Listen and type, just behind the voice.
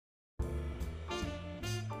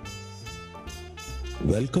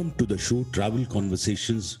Welcome to the show Travel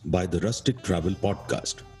Conversations by the Rustic Travel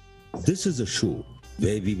Podcast. This is a show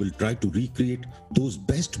where we will try to recreate those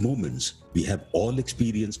best moments we have all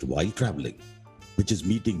experienced while traveling, which is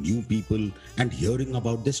meeting new people and hearing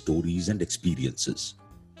about their stories and experiences.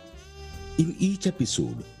 In each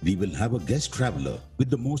episode, we will have a guest traveler with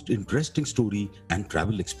the most interesting story and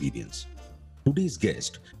travel experience. Today's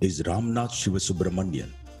guest is Ramnath Shivasubramanian.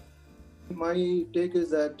 My take is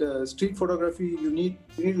that street photography, you need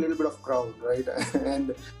a little bit of crowd, right?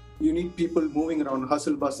 And you need people moving around,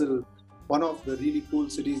 hustle bustle. One of the really cool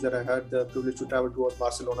cities that I had the privilege to travel to was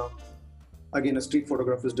Barcelona. Again, a street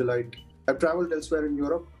photographer's delight. I've traveled elsewhere in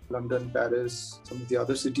Europe, London, Paris, some of the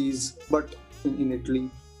other cities, but in Italy.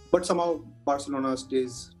 But somehow Barcelona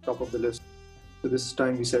stays top of the list. So this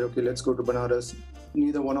time we said, okay, let's go to Banaras.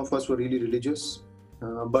 Neither one of us were really religious,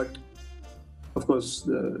 but of course,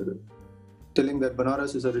 telling that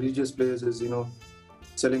Banaras is a religious place is,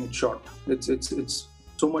 selling it short. It's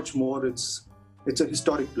so much more. It's a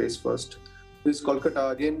historic place first. This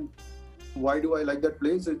Kolkata again. Why do I like that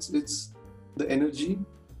place? It's the energy,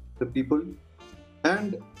 the people,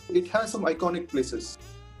 and it has some iconic places.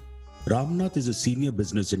 Ramnath is a senior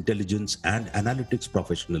business intelligence and analytics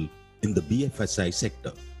professional in the BFSI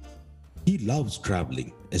sector. He loves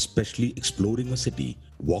traveling, especially exploring a city,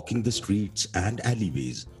 walking the streets and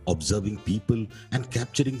alleyways, observing people, and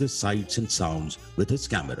capturing the sights and sounds with his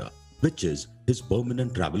camera, which is his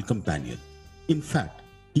permanent travel companion. In fact,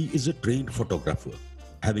 he is a trained photographer,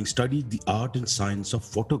 having studied the art and science of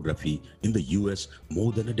photography in the US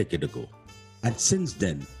more than a decade ago. And since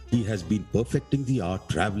then, he has been perfecting the art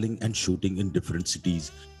traveling and shooting in different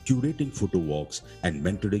cities, curating photo walks, and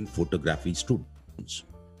mentoring photography students.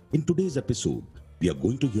 In today's episode, we are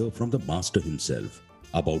going to hear from the master himself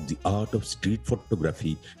about the art of street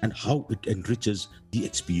photography and how it enriches the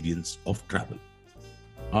experience of travel.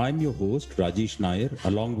 I'm your host, Rajesh Nair,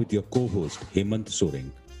 along with your co-host, Hemant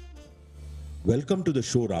Soring. Welcome to the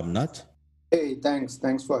show, Ramnath. Hey, thanks.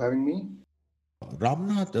 Thanks for having me.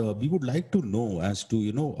 Ramnath, we would like to know as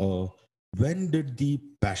to, when did the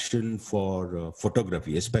passion for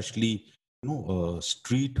photography, especially,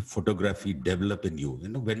 street photography develop in you?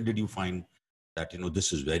 When did you find that,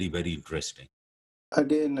 this is very, very interesting?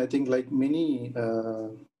 Again, I think like many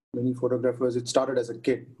photographers, it started as a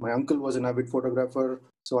kid. My uncle was an avid photographer,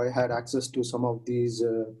 so I had access to some of these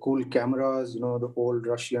cool cameras, the old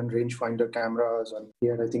Russian rangefinder cameras. And he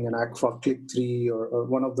had, I think, an Agfa Click 3 or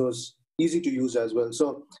one of those easy to use as well.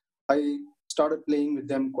 So I started playing with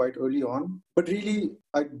them quite early on. But really,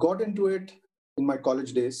 I got into it in my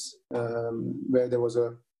college days, where there was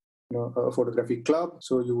a photography club.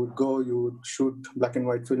 So you would go, you would shoot black and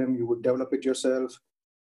white film, you would develop it yourself.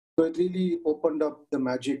 So it really opened up the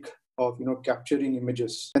magic of capturing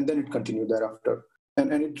images, and then it continued thereafter.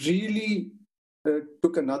 And it really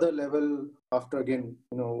took another level after, again,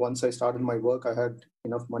 once I started my work, I had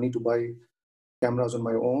enough money to buy cameras on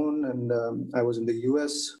my own, and I was in the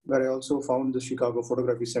US, where I also found the Chicago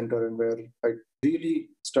Photography Center, and where I really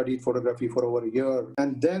studied photography for over a year.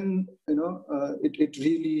 And then it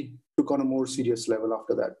really took on a more serious level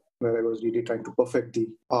after that, where I was really trying to perfect the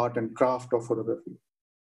art and craft of photography.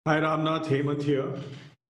 Hi Ramnath, Hemant here.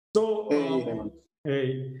 So, Hey, Hemant.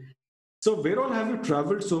 hey, so where all have you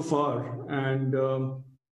traveled so far? And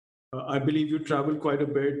I believe you traveled quite a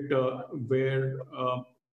bit, where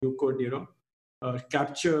you could,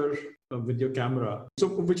 capture with your camera. So,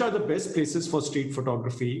 which are the best places for street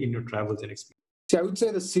photography in your travels and experience? See, I would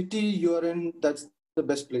say the city you're in, that's the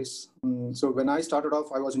best place. So when I started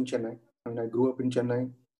off, I was in Chennai. I mean, I grew up in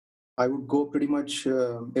Chennai. I would go pretty much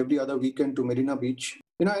every other weekend to Marina Beach.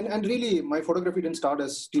 And really, my photography didn't start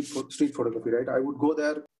as street photography, right? I would go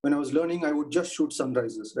there. When I was learning, I would just shoot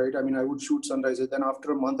sunrises, right? I mean, I would shoot sunrises. Then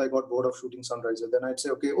after a month, I got bored of shooting sunrises. Then I'd say,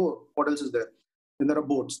 okay, oh, what else is there? Then there are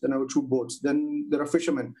boats. Then I would shoot boats. Then there are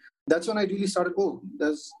fishermen. That's when I really started,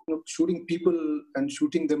 there's shooting people and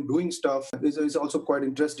shooting them doing stuff is also quite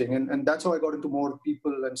interesting. And that's how I got into more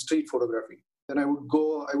people and street photography. Then I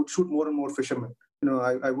would shoot more and more fishermen.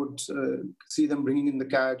 I would see them bringing in the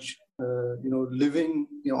catch, living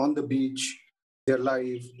on the beach, their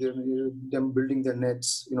life, them building their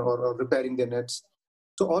nets, or repairing their nets.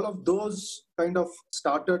 So all of those kind of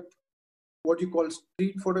started what you call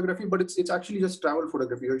street photography, but it's actually just travel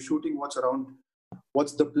photography. You're shooting what's around,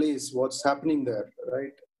 what's the place, what's happening there,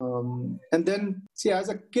 right? And then, see, as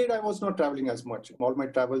a kid, I was not traveling as much. All my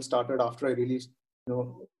travel started after I really,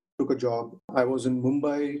 took a job. I was in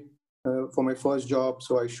Mumbai for my first job,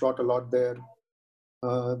 so I shot a lot there.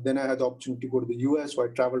 Then I had the opportunity to go to the US, so I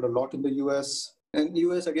traveled a lot in the US. And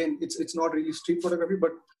US, again, it's not really street photography,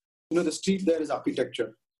 but the street there is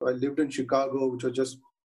architecture. So I lived in Chicago, which was just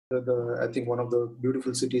I think one of the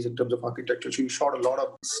beautiful cities in terms of architecture. So you shot a lot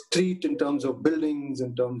of street in terms of buildings,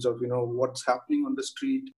 in terms of what's happening on the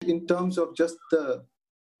street, in terms of just the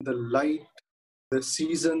light, the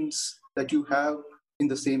seasons that you have in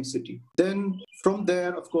the same city. Then from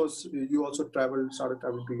there, of course, you also started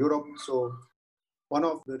traveling to Europe. So one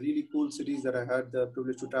of the really cool cities that I had the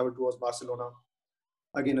privilege to travel to was Barcelona.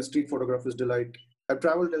 Again, a street photographer's delight. I've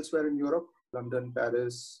traveled elsewhere in Europe, London,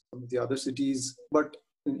 Paris, some of the other cities, but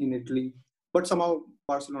in Italy. But somehow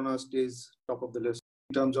Barcelona stays top of the list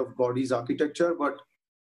in terms of Gaudi's architecture.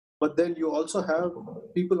 But then you also have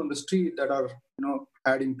people on the street that are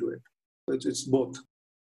adding to it. So it's both.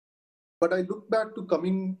 But I look back to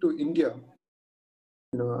coming to India.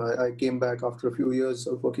 I came back after a few years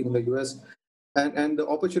of working in the US, and the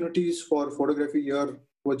opportunities for photography here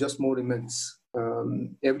were just more immense.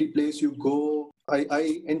 Every place you go,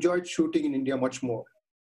 I enjoyed shooting in India much more,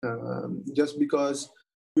 just because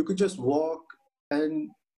you could just walk and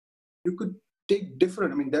you could take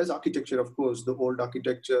different. I mean, there's architecture, of course, the old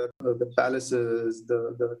architecture, the palaces,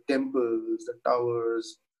 the temples, the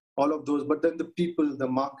towers, all of those. But then the people, the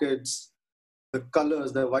markets, the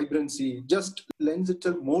colors, the vibrancy just lends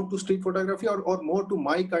itself more to street photography or more to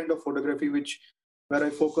my kind of photography, where I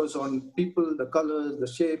focus on people, the colors, the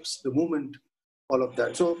shapes, the movement, all of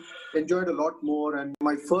that. So enjoyed a lot more. And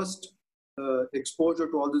my first exposure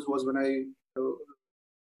to all this was when I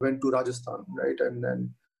went to Rajasthan, right? And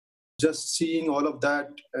then just seeing all of that,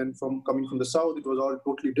 and coming from the south, it was all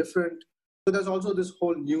totally different. So there's also this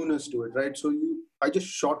whole newness to it, right? So I just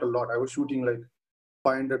shot a lot. I was shooting like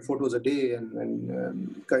 500 photos a day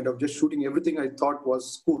and kind of just shooting everything I thought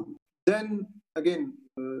was cool. Then again,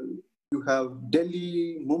 you have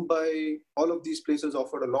Delhi, Mumbai, all of these places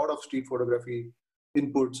offered a lot of street photography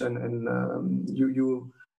inputs, and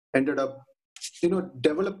you ended up,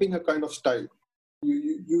 developing a kind of style.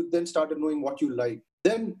 You then started knowing what you like.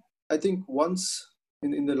 Then I think once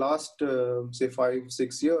in the last, say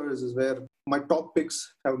 5-6 years is where my top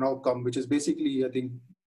picks have now come, which is basically, I think,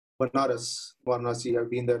 Varanasi.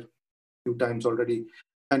 I've been there a few times already,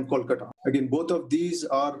 and Kolkata. Again, both of these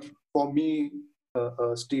are for me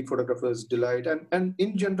a street photographer's delight, and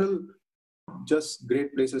in general, just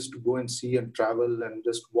great places to go and see and travel and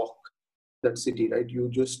just walk that city, right? You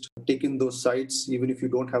just take in those sights, even if you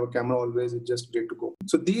don't have a camera always, it's just great to go.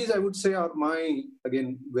 So these, I would say, are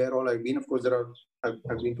again, where all I've been. Of course, I've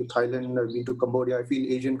been to Thailand, I've been to Cambodia. I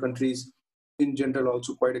feel Asian countries in general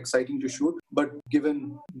also quite exciting to shoot. But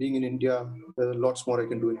given being in India, there are lots more I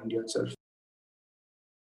can do in India itself.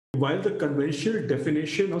 While the conventional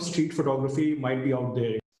definition of street photography might be out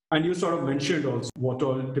there, and you sort of mentioned also what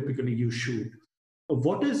all typically you shoot,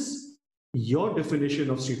 what is your definition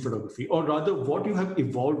of street photography, or rather what you have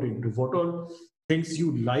evolved into? What are things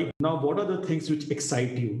you like now? What are the things which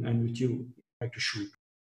excite you and which you like to shoot?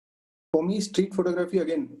 For me, street photography,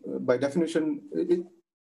 again, by definition,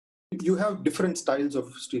 you have different styles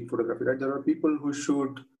of street photography, right? There are people who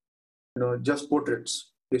shoot just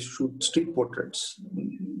portraits. They shoot street portraits.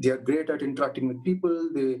 They are great at interacting with people.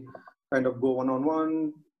 They kind of go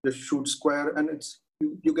one-on-one, just shoot square, and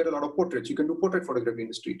you get a lot of portraits. You can do portrait photography in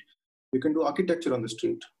the street. You can do architecture on the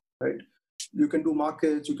street, right? You can do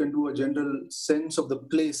markets. You can do a general sense of the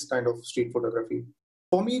place kind of street photography.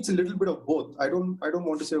 For me, it's a little bit of both. I don't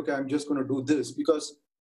want to say, okay, I'm just going to do this, because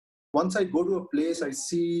once I go to a place, I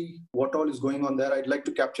see what all is going on there. I'd like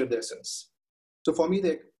to capture the essence. So for me,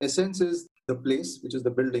 the essence is the place, which is the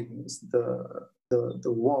buildings, the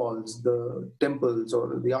walls, the temples,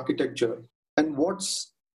 or the architecture, and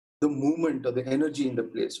what's the movement or the energy in the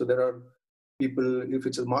place. So there are people, if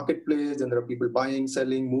it's a marketplace, then there are people buying,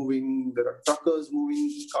 selling, moving. There are truckers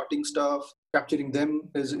moving, carting stuff. Capturing them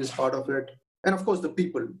is part of it. And of course, the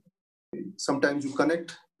people. Sometimes you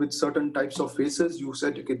connect with certain types of faces. You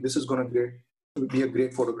said, okay, this is going to be a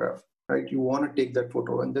great photograph, right? You want to take that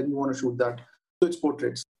photo and then you want to shoot that. So it's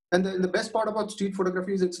portraits. And then the best part about street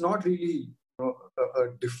photography is it's not really a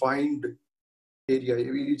defined area.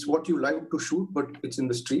 It's what you like to shoot, but it's in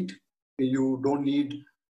the street. You don't need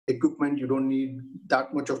equipment. You don't need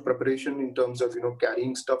that much of preparation in terms of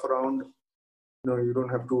carrying stuff around. You don't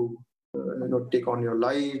have to take on your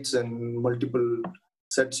lights and multiple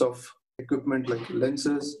sets of equipment like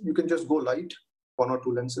lenses. You can just go light, 1 or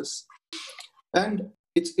 2 lenses, and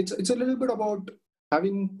it's a little bit about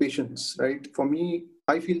having patience, right? For me,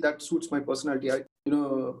 I feel that suits my personality. I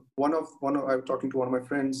was talking to one of my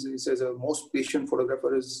friends. He says a most patient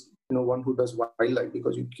photographer is one who does wildlife,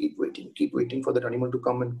 because you keep waiting for that animal to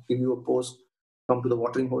come and give you a pose, come to the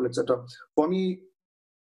watering hole, etc. For me,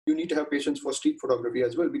 you need to have patience for street photography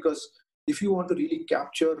as well, because if you want to really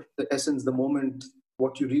capture the essence, the moment,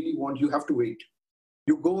 what you really want, you have to wait.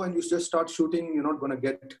 You go and you just start shooting, you're not going to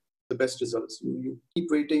get the best results. You keep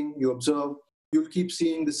waiting, you observe, you'll keep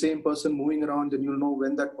seeing the same person moving around, and you'll know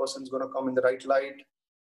when that person's going to come in the right light.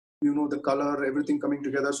 You know, the color, everything coming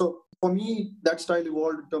together. So for me, that style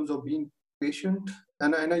evolved in terms of being patient.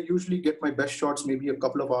 And I usually get my best shots maybe a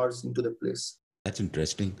couple of hours into the place. That's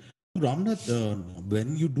interesting. Ramnath,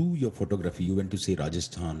 when you do your photography, you went to say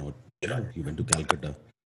Rajasthan or you went to Calcutta.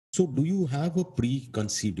 So do you have a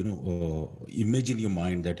preconceived, image in your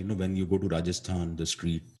mind that, when you go to Rajasthan, the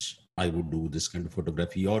streets, I would do this kind of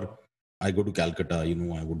photography, or I go to Calcutta,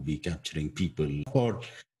 I would be capturing people, or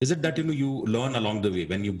is it that, you learn along the way?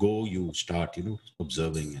 When you go, you start,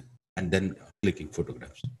 observing and then clicking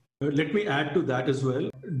photographs. Let me add to that as well.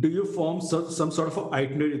 Do you form some sort of an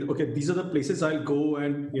itinerary? Okay, these are the places I'll go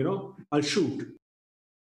and, I'll shoot.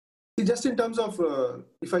 Just in terms of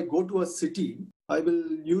if I go to a city, I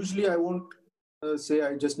won't say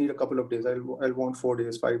I just need a couple of days. I'll want 4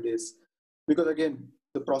 days, 5 days. Because again,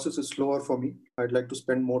 the process is slower for me. I'd like to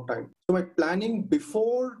spend more time. So my planning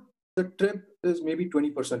before the trip is maybe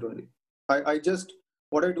 20% only.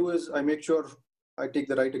 What I do is I make sure I take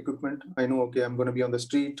the right equipment. I know, okay, I'm going to be on the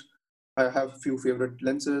street. I have a few favorite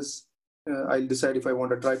lenses. I'll decide if I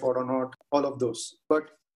want a tripod or not, all of those. But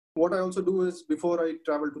what I also do is before I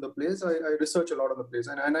travel to the place, I research a lot on the place,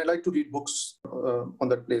 and I like to read books on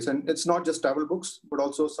that place. And it's not just travel books, but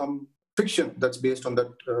also some fiction that's based on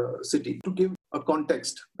that city to give a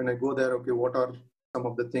context. When I go there, okay, what are some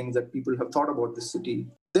of the things that people have thought about this city?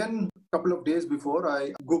 Then a couple of days before,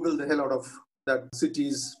 I Google the hell out of that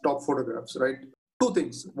city's top photographs, right? Two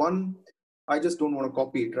things. One, I just don't want to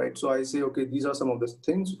copy it, right? So I say, okay, these are some of the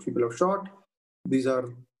things people have shot.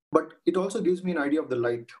 But it also gives me an idea of the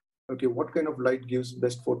light. Okay, what kind of light gives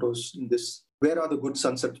best photos in this? Where are the good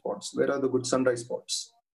sunset spots? Where are the good sunrise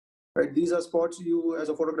spots? Right? These are spots you, as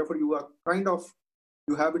a photographer, you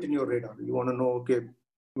have it in your radar. You want to know, okay,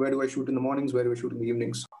 where do I shoot in the mornings? Where do I shoot in the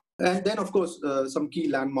evenings? And then, of course, some key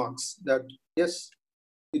landmarks that, yes,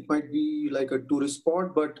 it might be like a tourist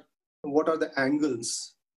spot, but what are the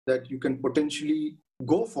angles that you can potentially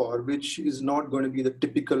go for, which is not going to be the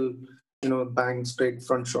typical, bang straight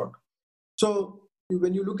front shot. So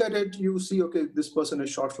when you look at it, you see, okay, this person is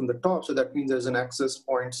shot from the top. So that means there's an access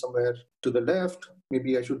point somewhere to the left.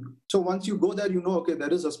 Maybe I should. So once you go there, okay,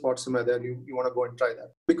 there is a spot somewhere there. You want to go and try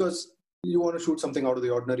that because you want to shoot something out of the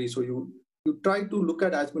ordinary. So you try to look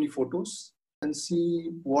at as many photos and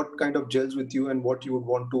see what kind of gels with you and what you would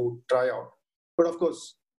want to try out. But of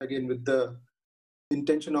course, again, with the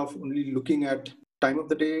intention of only looking at time of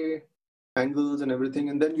the day, angles and everything,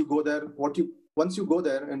 and then you go there, once you go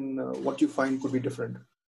there and what you find could be different.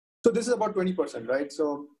 So this is about 20%, right?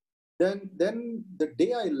 So then the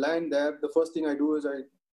day I land there, the first thing I do is I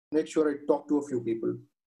make sure I talk to a few people,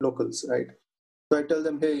 locals, right? So I tell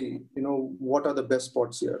them, hey, what are the best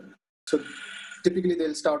spots here? So typically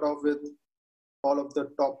they'll start off with all of the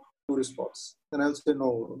top tourist spots. And I'll say,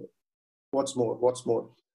 no, what's more?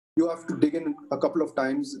 You have to dig in a couple of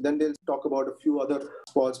times. Then they'll talk about a few other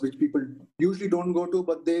spots which people usually don't go to,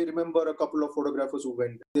 but they remember a couple of photographers who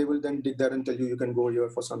went. They will then dig there and tell you can go here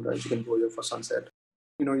for sunrise, you can go here for sunset.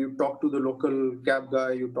 You talk to the local cab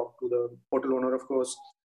guy, you talk to the hotel owner, of course,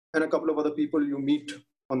 and a couple of other people you meet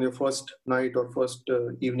on your first night or first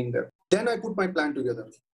evening there. Then I put my plan together.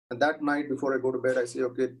 And that night before I go to bed, I say,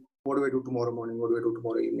 okay, what do I do tomorrow morning? What do I do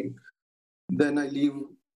tomorrow evening? Then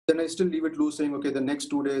I still leave it loose, saying, okay, the next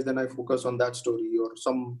 2 days, then I focus on that story or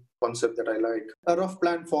some concept that I like. A rough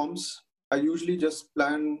plan forms. I usually just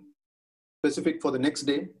plan specific for the next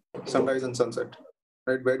day, sunrise and sunset.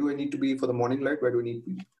 Right? Where do I need to be for the morning light? Where do I need to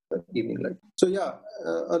be for the evening light? So yeah,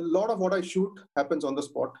 a lot of what I shoot happens on the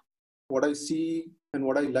spot. What I see and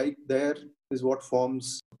what I like there is what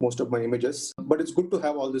forms most of my images. But it's good to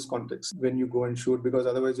have all this context when you go and shoot, because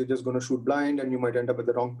otherwise you're just going to shoot blind and you might end up at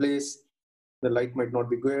the wrong place. The light might not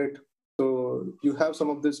be great. So you have some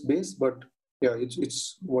of this base, but yeah,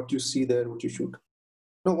 it's what you see there, what you shoot.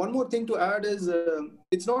 Now, one more thing to add is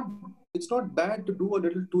it's not bad to do a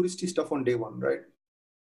little touristy stuff on day one, right?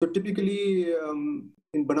 So typically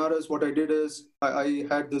in Banaras, what I did is I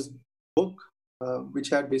had this book which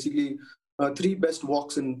had basically 3 best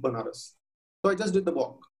walks in Banaras. So I just did the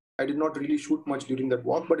walk. I did not really shoot much during that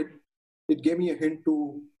walk, but it gave me a hint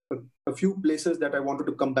to a few places that I wanted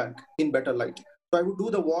to come back in better light. So I would do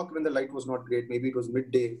the walk when the light was not great. Maybe it was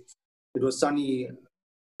midday, it was sunny.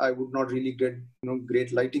 I would not really get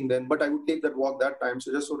great lighting then, but I would take that walk that time.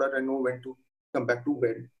 So just so that I know when to come back to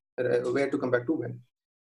when, where to come back to when.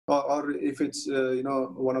 or if it's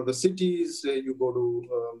one of the cities, you go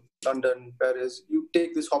to London, Paris, you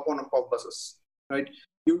take this hop on and hop buses, right?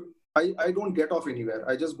 I don't get off anywhere.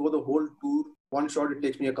 I just go the whole tour. One shot, it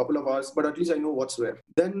takes me a couple of hours, but at least I know what's where.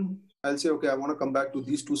 Then I'll say, okay, I want to come back to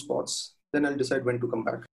these two spots. Then I'll decide when to come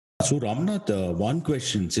back. So Ramnath, one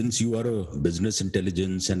question, since you are a business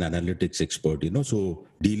intelligence and analytics expert, so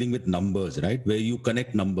dealing with numbers, right, where you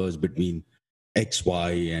connect numbers between X,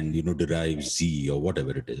 Y, and, derive Z or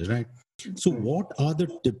whatever it is, right? So what are the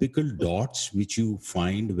typical dots which you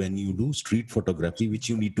find when you do street photography, which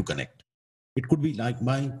you need to connect? It could be like,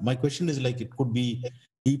 my question is like, it could be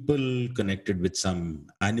people connected with some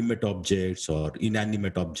animate objects or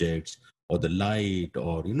inanimate objects, or the light,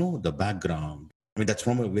 or, the background. I mean, that's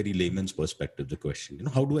from a very layman's perspective, the question.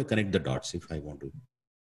 How do I connect the dots if I want to?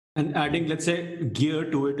 And adding, let's say,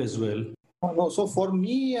 gear to it as well. No, so for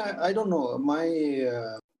me, I don't know. My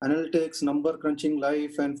analytics, number crunching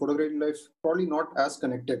life, and photography life probably not as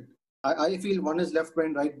connected. I feel one is left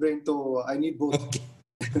brain, right brain, so I need both. Okay.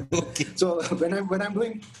 Okay. So when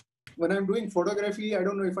I'm doing photography, I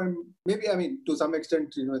don't know if to some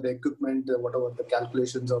extent, the equipment, whatever the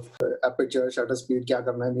calculations of aperture, shutter speed, kya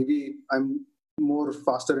karna hai, maybe I'm more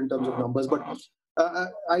faster in terms of numbers, but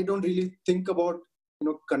I don't really think about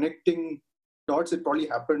connecting dots. It probably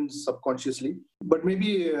happens subconsciously, but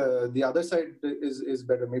maybe the other side is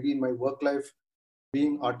better. Maybe in my work life,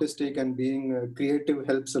 being artistic and being creative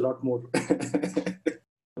helps a lot more.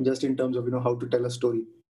 Just in terms of how to tell a story.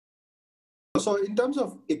 So in terms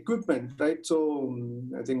of equipment, right? So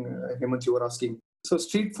I think Hemant, you were asking. So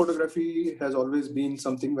street photography has always been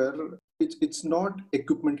something where it's not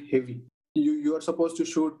equipment heavy. You are supposed to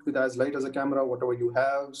shoot with as light as a camera, whatever you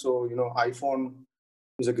have. So iPhone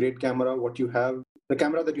is a great camera. What you have, the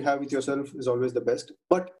camera that you have with yourself is always the best.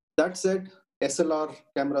 But that said, SLR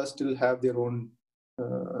cameras still have their own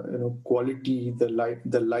quality, the light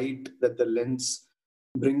that the lens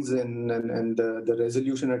brings in, and the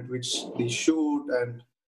resolution at which they shoot, and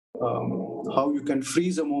how you can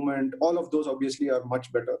freeze a moment. All of those obviously are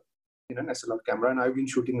much better in an SLR camera, and I've been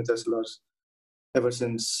shooting with SLRs ever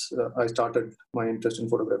since I started my interest in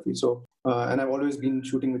photography. So, and I've always been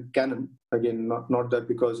shooting with Canon. Again, not that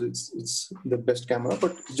because it's the best camera,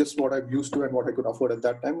 but just what I've used to and what I could afford at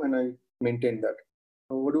that time, and I maintained that.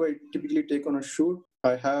 What do I typically take on a shoot?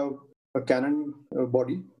 I have a Canon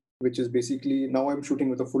body, which is basically, now I'm shooting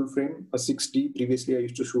with a full frame, a 6D. Previously, I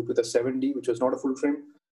used to shoot with a 7D, which was not a full frame,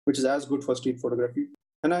 which is as good for street photography.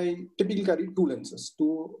 And I typically carry two lenses,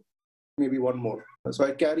 maybe one more. So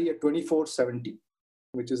I carry a 24-70,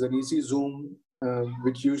 which is an easy zoom,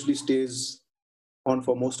 which usually stays on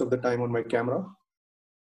for most of the time on my camera.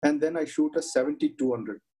 And then I shoot a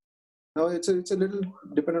 70-200. Now it's a little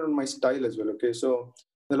dependent on my style as well. Okay, so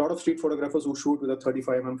a lot of street photographers who shoot with a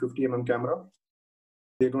 35mm, 50mm camera,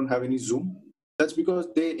 they don't have any zoom. That's because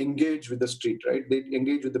they engage with the street, right? They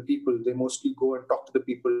engage with the people. They mostly go and talk to the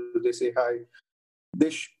people. They say hi.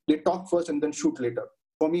 They talk first and then shoot later.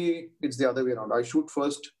 For me, it's the other way around. I shoot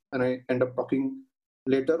first and I end up talking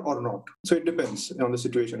later or not. So it depends on the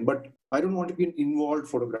situation. But I don't want to be an involved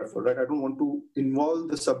photographer, right? I don't want to involve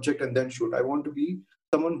the subject and then shoot. I want to be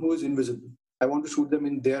someone who is invisible. I want to shoot them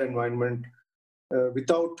in their environment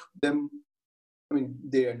without them. I mean,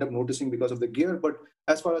 they end up noticing because of the gear, but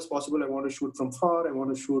as far as possible, I want to shoot from far. I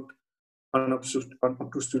want to shoot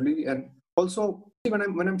unobtrusively, and also when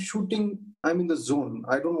I'm shooting, I'm in the zone.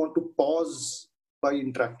 I don't want to pause by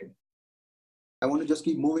interacting. I want to just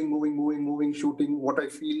keep moving, shooting what I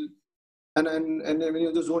feel, and when you're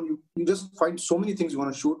in the zone, you just find so many things you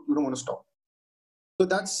want to shoot. You don't want to stop. So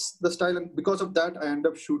that's the style, and because of that, I end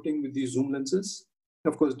up shooting with these zoom lenses.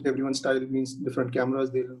 Of course, everyone's style means different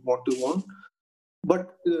cameras they want to want.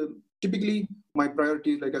 But typically, my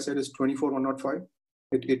priority, like I said, is 24-105.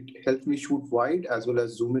 It helps me shoot wide as well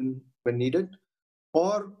as zoom in when needed.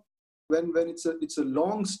 Or when it's a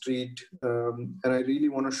long street and I really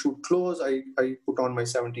want to shoot close, I put on my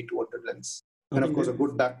 70-200 lens. And of course, a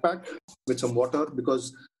good backpack with some water,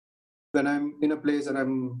 because when I'm in a place and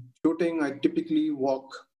I'm shooting, I typically walk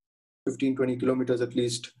 15-20 kilometers at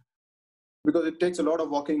least, because it takes a lot of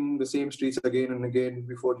walking the same streets again and again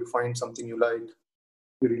before you find something you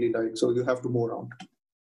really like. So you have to move around.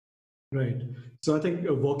 Right. So I think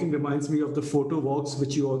walking reminds me of the photo walks,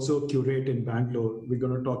 which you also curate in Bangalore. We're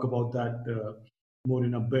going to talk about that more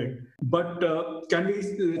in a bit. But can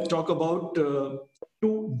we talk about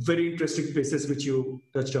two very interesting places which you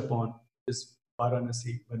touched upon? Is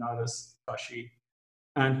Varanasi, Banaras, Kashi,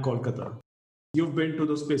 and Kolkata. You've been to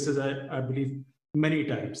those places, I believe, many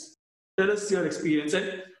times. Tell us your experience,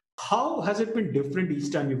 and how has it been different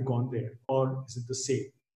each time you've gone there, or is it the same?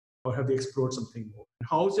 or have they explored something more?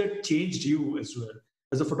 How has it changed you as well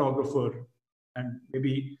as a photographer and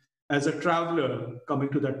maybe as a traveler coming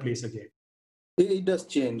to that place again? It does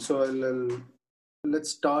change. So let's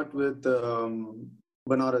start with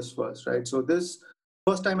Banaras first, right? So this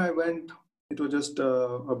first time I went, it was just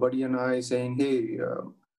a buddy and I saying, hey,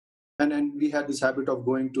 and we had this habit of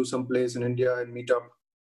going to some place in India and meet up.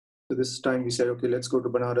 So this time we said, okay, let's go to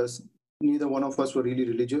Banaras. Neither one of us were really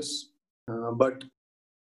religious, but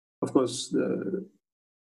of course,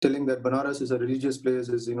 telling that Banaras is a religious place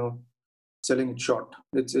is, selling it short.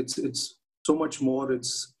 It's so much more.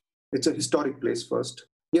 It's a historic place first.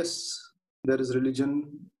 Yes, there is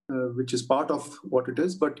religion, which is part of what it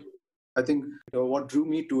is, but I think what drew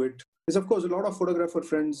me to it is, of course, a lot of photographer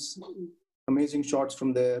friends, amazing shots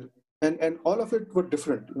from there, and all of it were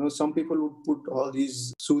different. Some people would put all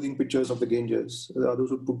these soothing pictures of the Ganges. The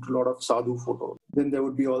others would put a lot of sadhu photos. Then there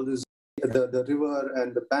would be all this the river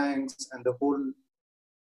and the banks and the whole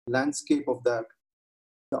landscape of that,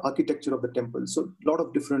 the architecture of the temple. So a lot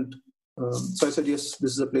of different. So I said, yes,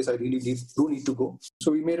 this is a place I really do need to go.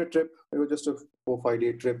 So we made a trip. It was just a 4-5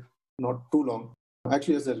 day trip, not too long.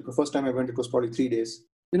 Actually, as the first time I went, it was probably 3 days.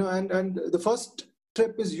 And the first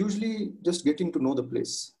trip is usually just getting to know the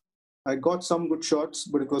place. I got some good shots,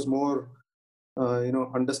 but it was more,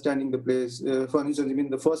 understanding the place. For instance,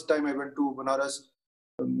 the first time I went to Banaras,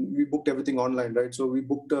 we booked everything online, right? So we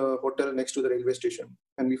booked a hotel next to the railway station,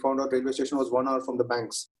 and we found out railway station was 1 hour from the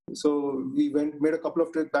banks. So we made a couple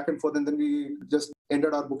of trips back and forth, and then we just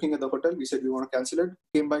ended our booking at the hotel. We said we want to cancel it.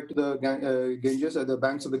 Came back to the Ganges, at the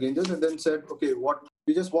banks of the Ganges, and then said, okay, what?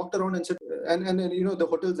 We just walked around and said, and the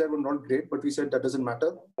hotels there were not great, but we said that doesn't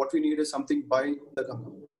matter. What we need is something by the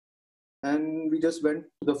Ganga. And we just went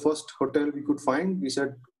to the first hotel we could find. We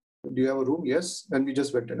said, do you have a room? Yes. And we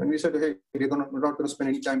just went in. And we said, hey, we're not going to spend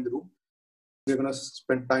any time in the room. We're going to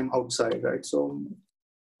spend time outside, right? So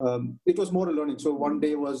it was more a learning. So one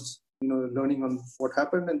day was, learning on what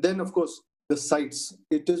happened. And then, of course, the sights.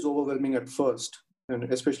 It is overwhelming at first. And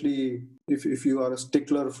especially if you are a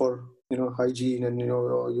stickler for, hygiene and,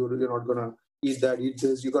 you're not going to eat that, eat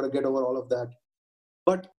this. You got to get over all of that.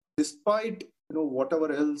 But despite,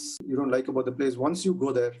 whatever else you don't like about the place, once you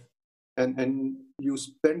go there, and you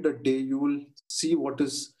spend a day, you will see what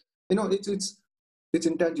is, it's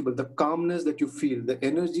intangible. The calmness that you feel, the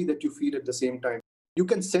energy that you feel at the same time, you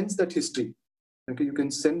can sense that history. Okay, you can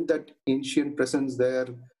sense that ancient presence there,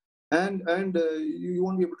 and you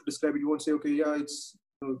won't be able to describe it. You won't say, okay, yeah, it's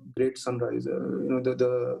great sunrise.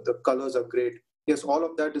 The colors are great. Yes, all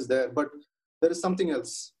of that is there, but there is something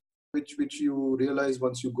else which you realize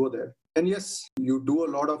once you go there. And yes, you do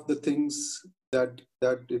a lot of the things that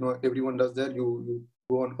everyone does there. You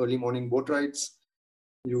go on early morning boat rides.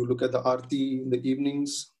 You look at the aarti in the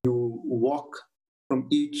evenings. You walk from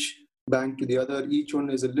each bank to the other. Each one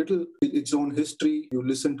is a little its own history. You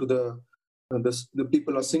listen to the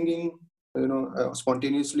people are singing,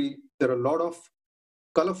 spontaneously. There are a lot of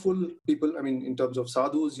colorful people. I mean, in terms of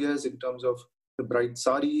sadhus, yes. In terms of the bright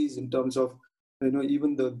saris, in terms of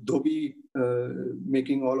even the dhobi,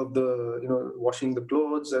 making all of the washing the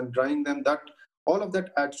clothes and drying them. That all of that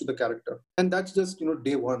adds to the character, and that's just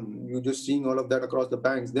day one. You're just seeing all of that across the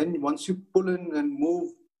banks. Then once you pull in and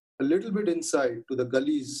move a little bit inside to the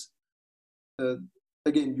gullies,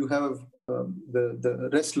 again you have the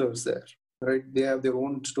wrestlers there, right? They have their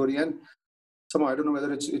own story, and somehow I don't know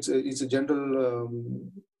whether it's a general.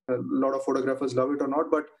 A lot of photographers love it or not,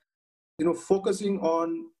 but focusing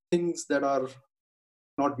on things that are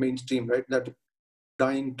not mainstream, right? That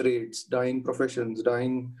dying trades, dying professions,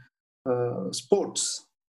 dying sports.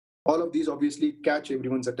 All of these obviously catch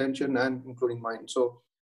everyone's attention, and including mine. So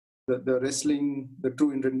the wrestling, the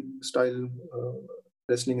true Indian style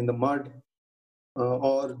wrestling in the mud,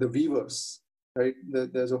 or the weavers, right?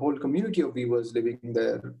 There's a whole community of weavers living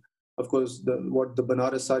there. Of course, the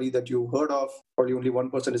Banaras sari that you heard of, probably only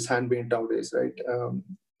 1% is hand made nowadays, right?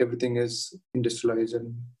 Everything is industrialized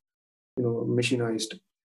and machinized.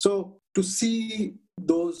 So to see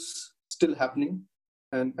those still happening,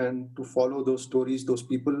 and to follow those stories, those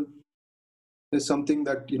people, is something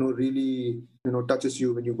that really touches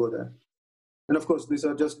you when you go there. And of course, these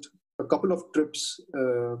are just a couple of trips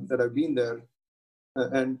that I've been there,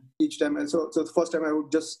 and each time. And so the first time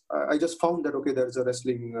I just found that, okay, there's a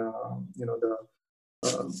wrestling,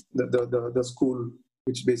 the school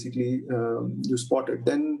which basically you spotted.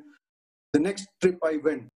 Then the next trip I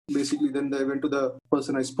went, basically, then I went to the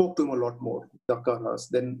person. I spoke to him a lot more, the Akaras,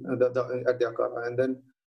 then at the Akara. And then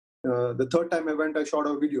the third time I went, I shot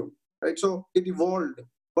a video, right? So it evolved,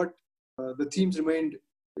 but the themes remained.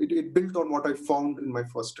 It built on what I found in my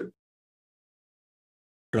first trip.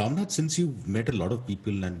 Ramnath, since you've met a lot of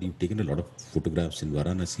people and you've taken a lot of photographs in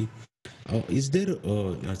Varanasi, is there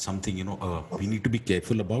something we need to be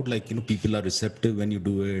careful about? Like people are receptive when you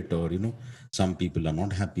do it, or some people are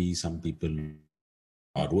not happy, some people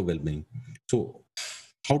are overwhelming. So,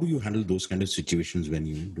 how do you handle those kind of situations when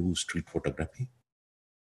you do street photography?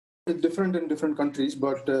 It's different in different countries,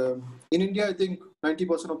 but in India, I think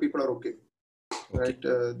 90% of people are okay, Okay. right?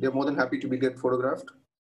 They're more than happy to be get photographed.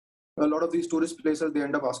 A lot of these tourist places, they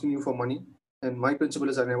end up asking you for money. And my principle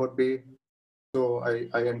is I never pay. So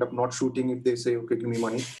I end up not shooting if they say, okay, give me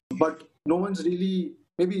money. But no one's really,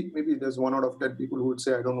 maybe there's 1 out of 10 people who would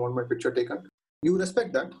say, I don't want my picture taken. You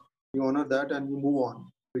respect that, you honor that, and you move on.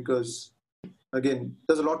 Because again,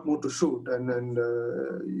 there's a lot more to shoot, and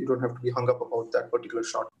you don't have to be hung up about that particular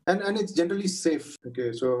shot. And it's generally safe.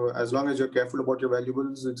 Okay, so as long as you're careful about your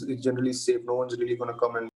valuables, it's generally safe. No one's really going to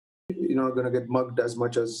come and you're not going to get mugged as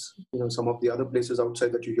much as some of the other places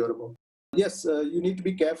outside that you hear about. Yes, you need to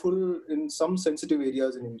be careful in some sensitive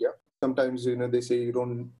areas in India. Sometimes they say you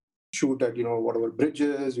don't shoot at whatever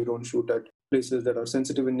bridges, you don't shoot at places that are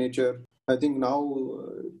sensitive in nature. I think now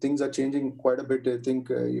things are changing quite a bit. I think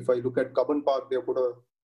if I look at Cubbon Park, they put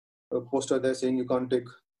a poster there saying you can't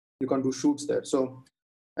do shoots there. So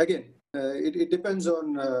again, it depends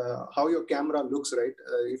on how your camera looks, right?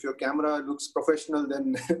 If your camera looks professional,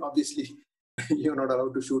 then obviously you're not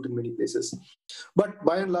allowed to shoot in many places. But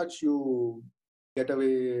by and large, you get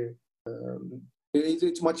away.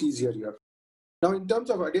 It's much easier here. Now, in terms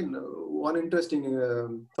of, again, one interesting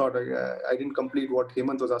thought, I didn't complete what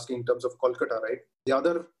Hemant was asking in terms of Kolkata, right? The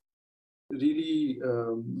other really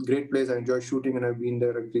great place I enjoy shooting, and I've been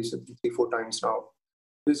there at least 3-4 times now,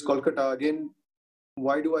 is Kolkata. Again,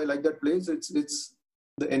 why do I like that place? It's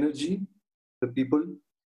the energy, the people,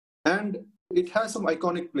 and it has some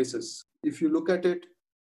iconic places. If you look at it,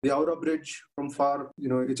 the Aura Bridge from far,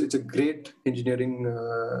 it's a great engineering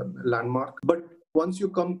landmark. But once you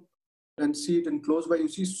come and see it in close by, you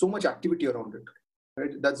see so much activity around it.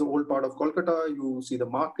 Right? That's the old part of Kolkata. You see the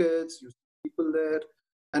markets, you see people there,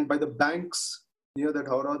 and by the banks near that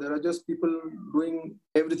Howrah, there are just people doing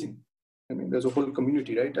everything. I mean, there's a whole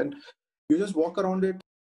community, right? And you just walk around it.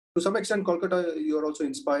 To some extent, Kolkata, you're also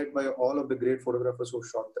inspired by all of the great photographers who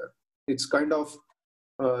shot there. It's kind of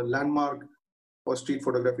a landmark for street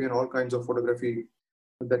photography and all kinds of photography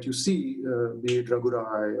that you see, be it Raghu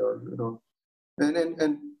Rai or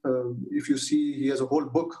and if you see, he has a whole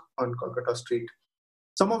book on Kolkata street.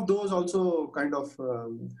 Some of those also kind of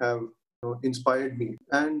have inspired me.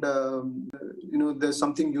 And there's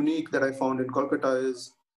something unique that I found in Kolkata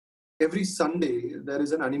is every Sunday there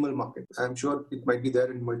is an animal market. I'm sure it might be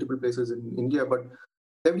there in multiple places in India, but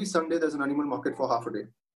every Sunday there's an animal market for half a day.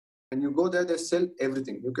 And you go there, they sell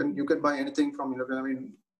everything. You can buy anything from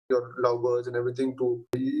your lovebirds and everything to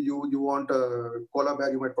you want a koala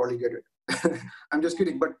bear, you might probably get it. I'm just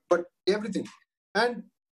kidding, but everything. And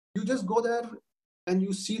you just go there and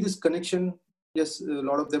you see this connection. Yes, a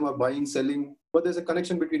lot of them are buying, selling, but there's a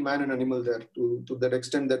connection between man and animal there to that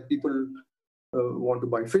extent that people want to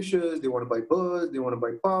buy fishes, they want to buy birds, they want to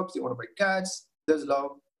buy pups, they want to buy cats. There's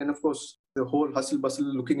love. And of course, the whole hustle bustle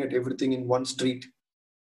looking at everything in one street.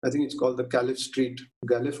 I think it's called the Caliph Street,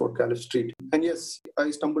 Galif or Caliph Street. And yes, I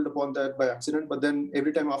stumbled upon that by accident, but then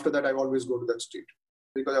every time after that, I always go to that street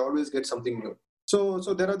because I always get something new. So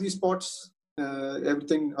there are these spots,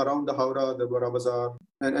 everything around the Howrah, the Bara Bazaar,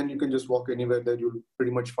 and you can just walk anywhere there. You'll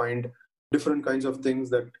pretty much find different kinds of things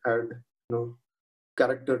that add,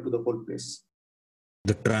 character to the whole place.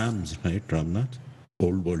 The trams, right, Ramnath?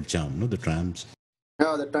 Old world charm, no? The trams.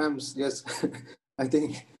 Yeah, the trams, yes. I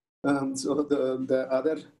think so. The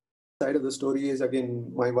other side of the story is,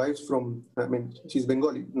 again, my wife's she's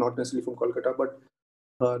Bengali, not necessarily from Kolkata, but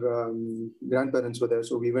her grandparents were there,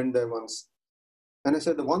 so we went there once. And I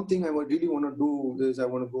said, the one thing I would really want to do is I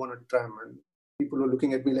want to go on a tram. And people were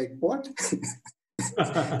looking at me like, what?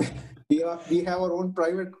 we have our own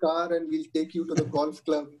private car and we'll take you to the golf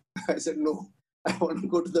club. I said, no, I want to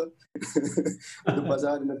go to the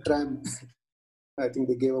bazaar in a tram. I think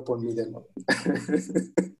they gave up on me then.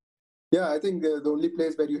 Yeah, I think the only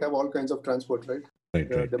place where you have all kinds of transport, right?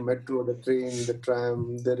 Right. The metro, the train, the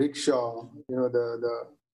tram, the rickshaw, the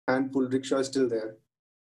hand-pull rickshaw is still there.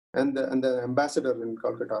 And the ambassador in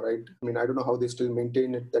Calcutta, right? I mean, I don't know how they still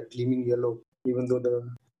maintain it, that gleaming yellow, even though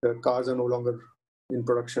the cars are no longer in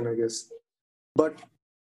production, I guess. But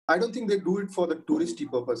I don't think they do it for the touristy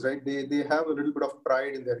purpose, right? They have a little bit of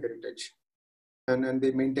pride in their heritage and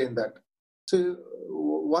they maintain that. So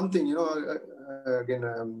one thing,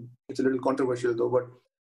 again, it's a little controversial though, but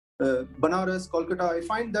Banaras, Kolkata, I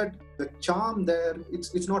find that the charm there,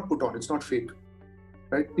 it's not put on, it's not fake.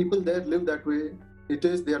 right? People there live that way. It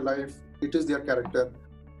is their life. It is their character.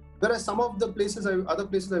 Whereas some of the places, other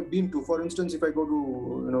places I've been to, for instance, if I go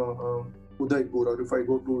to Udaipur or if I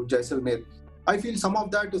go to Jaisalmer, I feel some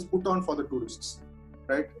of that is put on for the tourists,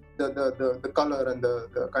 right? The color and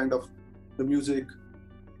the kind of the music,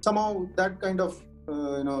 somehow that kind of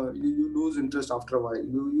you lose interest after a while.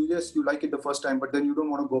 You like it the first time, but then you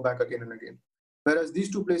don't want to go back again and again. Whereas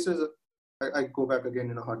these two places, I go back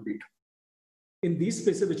again in a heartbeat. In these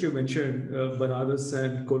places which you mentioned, Banaras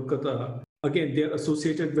and Kolkata, again, they're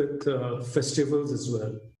associated with festivals as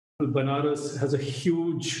well. Banaras has a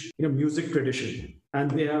huge music tradition, and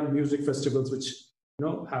they have music festivals which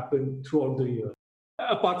happen throughout the year.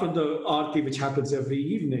 Apart from the Aarti, which happens every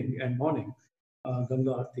evening and morning,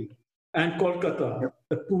 Ganga Aarti. And Kolkata, Yep.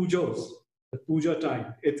 the puja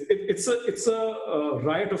time. It's a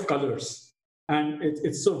riot of colors, and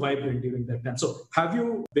it's so vibrant during that time. So, have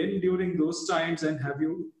you been during those times, and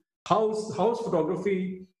how's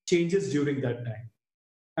photography changes during that time?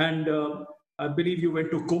 And I believe you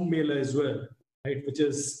went to Kumbh Mela as well, right? Which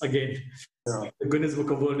is again the Guinness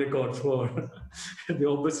Book of World Record for the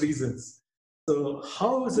obvious reasons. So,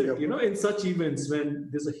 how is it, Yep. in such events when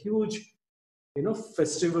there's a huge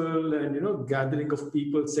festival and gathering of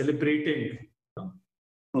people celebrating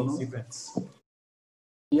these events?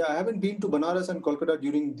 Yeah, I haven't been to Banaras and Kolkata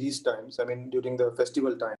during these times. I mean, during the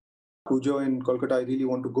festival time. Pujo in Kolkata, I really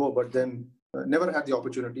want to go, but then never had the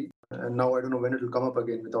opportunity. And now I don't know when it will come up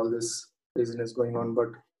again with all this craziness going on. But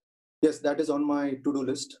yes, that is on my to-do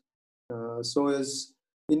list. So is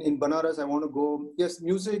in Banaras, I want to go. Yes,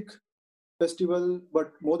 music festival,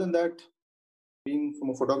 but more than that, being from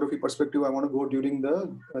a photography perspective, I want to go during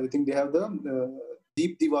I think they have the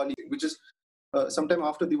Deep Diwali, which is sometime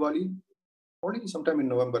after Diwali, probably sometime in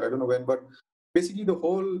November. I don't know when, but basically the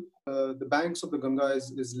whole the banks of the Ganga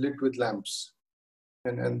is lit with lamps,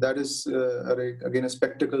 and that is again a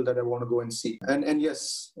spectacle that I want to go and see. And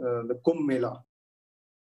yes, the Kumbh Mela.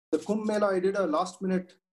 The Kumbh Mela, I did a last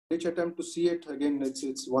minute ditch attempt to see it. Again,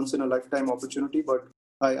 it's once in a lifetime opportunity, but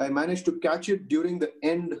I managed to catch it during the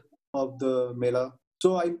end of the Mela.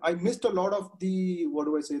 So I missed a lot of the, what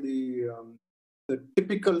do I say, the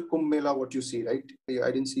typical Kumbh Mela, what you see, right?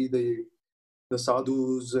 I didn't see the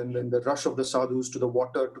sadhus and then the rush of the sadhus to the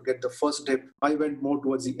water to get the first dip. I went more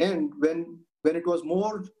towards the end when it was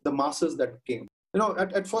more the masses that came.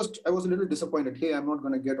 At first I was a little disappointed. Hey, I'm not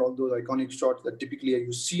going to get all those iconic shots that typically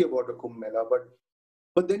you see about a Kumbh Mela,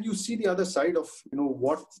 but then you see the other side of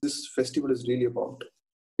what this festival is really about.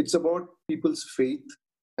 It's about people's faith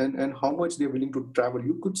and how much they're willing to travel.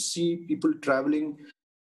 You could see people traveling,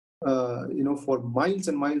 for miles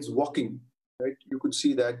and miles walking. Right? You could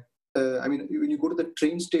see that. When you go to the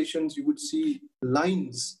train stations, you would see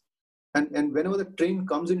lines, and whenever the train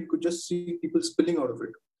comes in, you could just see people spilling out of it,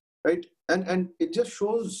 right? And it just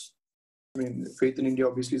shows. Faith in India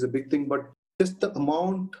obviously is a big thing, but just the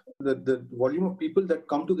amount, the volume of people that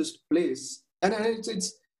come to this place, and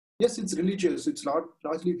it's yes, it's religious. It's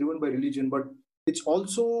largely driven by religion, but it's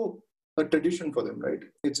also a tradition for them, right?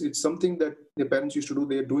 It's something that their parents used to do.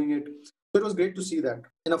 They're doing it, so it was great to see that.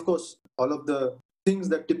 And of course, all of the things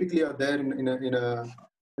that typically are there in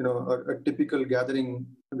a typical gathering,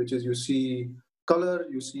 which is you see color,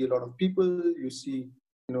 you see a lot of people, you see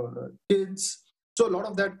kids. So a lot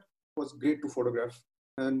of that was great to photograph.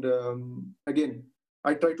 And again,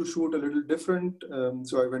 I tried to shoot a little different.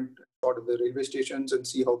 So I went out of the railway stations and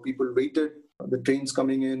see how people waited, the trains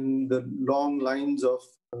coming in, the long lines of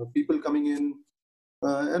people coming in,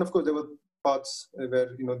 and of course there were parts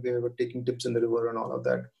where they were taking dips in the river and all of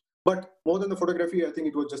that. But more than the photography, I think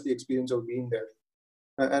it was just the experience of being there.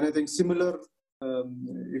 And I think similar,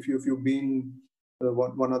 if you've been,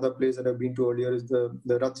 one other place that I've been to earlier is the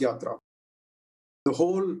Rath Yatra. The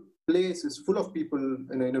whole place is full of people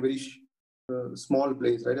in a very small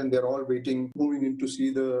place, right? And they're all waiting, moving in to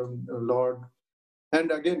see the Lord.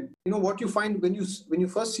 And again, what you find when you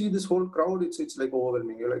first see this whole crowd, it's like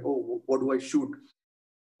overwhelming. You're like, oh, what do I shoot?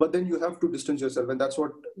 But then you have to distance yourself, and that's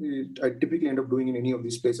what I typically end up doing in any of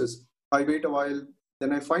these places. I wait a while,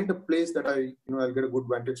 then I find a place that I'll get a good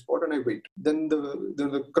vantage spot, and I wait. Then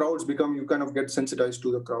the crowds become, you kind of get sensitized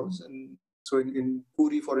to the crowds. And so in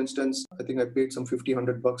Puri, for instance, I think I paid some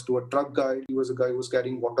 $50-$100 to a truck guy. He was a guy who was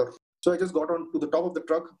carrying water. So I just got on to the top of the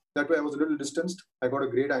truck. That way I was a little distanced. I got a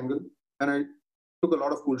great angle, and I took a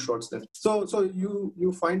lot of cool shots then. So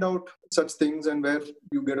you find out such things and where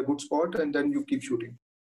you get a good spot, and then you keep shooting.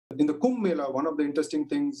 In the Kumbh Mela, one of the interesting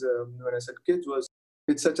things when I said kids was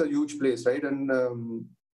it's such a huge place, right? And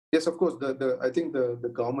yes, of course, I think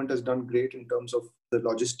the government has done great in terms of the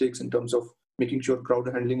logistics, in terms of making sure crowd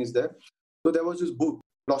handling is there. So there was this booth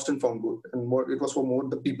lost and found booth, and more it was for more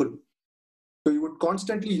the people. So you would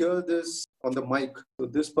constantly hear this on the mic. So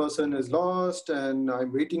this person is lost, and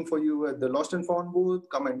I'm waiting for you at the lost and found booth.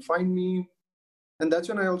 Come and find me. And that's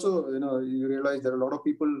when I also, you realize there are a lot of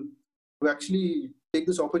people who actually take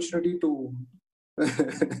this opportunity to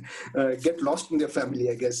get lost in their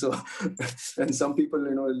family, I guess. So, and some people,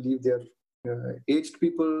 leave their aged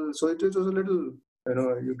people. So it was a little,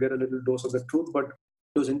 you get a little dose of the truth, but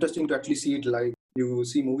it was interesting to actually see it live. You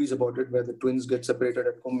see movies about it where the twins get separated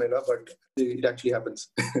at Kumbh Mela, but it actually happens.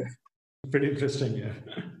 Pretty interesting, yeah.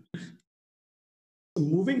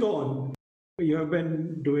 Moving on, you have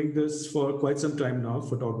been doing this for quite some time now,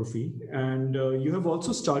 photography, and you have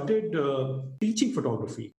also started teaching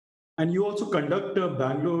photography. And you also conduct a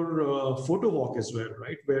Bangalore photo walk as well,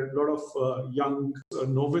 right? Where a lot of young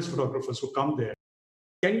novice photographers who come there.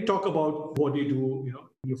 Can you talk about what you do,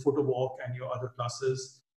 your photo walk and your other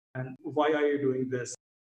classes, and why are you doing this?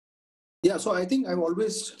 Yeah, so I think I've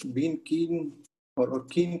always been keen or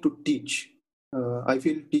keen to teach. I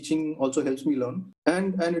feel teaching also helps me learn,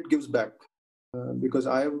 and it gives back because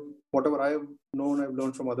whatever I have known, I've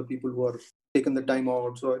learned from other people who are taken the time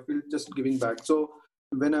out. So I feel just giving back. So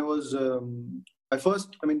when I was I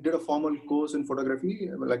first, did a formal course in photography,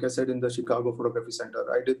 like I said, in the Chicago Photography Center.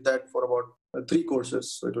 I did that for about 3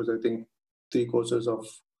 courses. So it was, I think, 3 courses of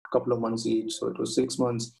a couple of months each. So it was 6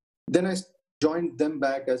 months. Then I joined them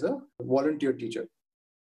back as a volunteer teacher,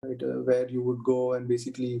 right, where you would go and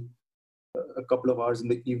basically a couple of hours in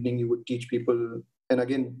the evening you would teach people. And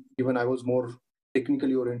again, given I was more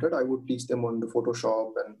technically oriented, I would teach them on the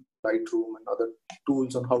Photoshop and Lightroom and other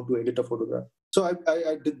tools on how to edit a photograph. So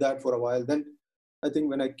I did that for a while. Then I think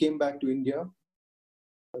when I came back to India,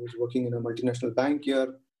 I was working in a multinational bank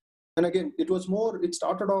here. And again, it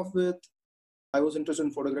started off with, I was interested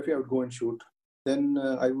in photography, I would go and shoot. Then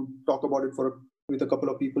I would talk about it with a couple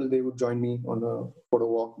of people. They would join me on a photo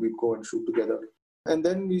walk. We'd go and shoot together. And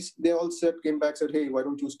then they all came back, said, "Hey, why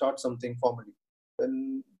don't you start something formally?"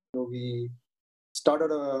 Then we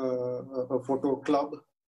started a photo club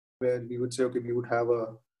where we would say, okay, we would have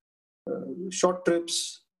short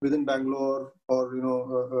trips within Bangalore,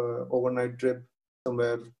 or overnight trip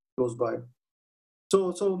somewhere close by.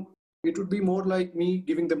 So it would be more like me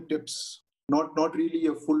giving them tips, not really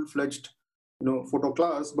a full-fledged photo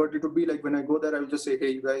class, but it would be like when I go there, I'll just say,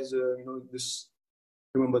 hey, you guys,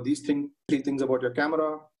 remember these 3 things about your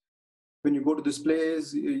camera. When you go to this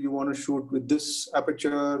place, you want to shoot with this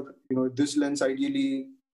aperture, this lens ideally,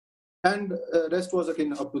 and rest was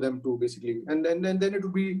again up to them too, basically. And then it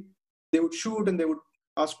would be, they would shoot and they would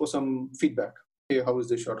ask for some feedback. Hey, how is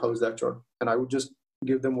this shot? How is that shot? And I would just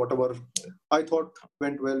give them whatever I thought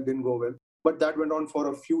went well, didn't go well. But that went on for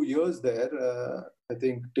a few years there. I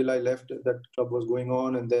think till I left, that club was going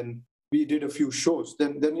on, and then we did a few shows.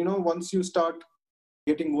 Then once you start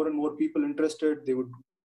getting more and more people interested,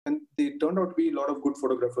 and they turned out to be a lot of good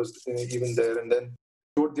photographers even there. And then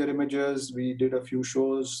showed their images. We did a few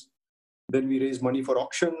shows. Then we raised money for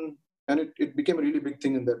auction, and it became a really big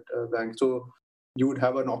thing in that bank. So you would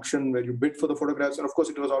have an auction where you bid for the photographs, and of course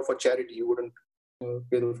it was all for charity. You wouldn't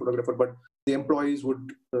pay the photographer, but the employees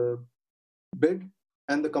would bid,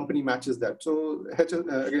 and the company matches that. So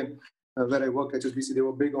again, where I worked, HSBC, they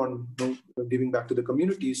were big on giving back to the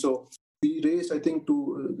community. So we raised, I think,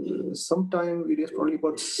 sometime we raised probably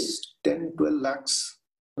about 10, 12 lakhs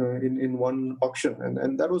in one auction,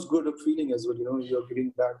 and that was good feeling as well. You're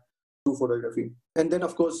giving back to photography. And then,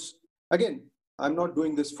 of course, again, I'm not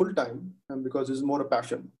doing this full time because it's more a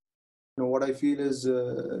passion. What I feel is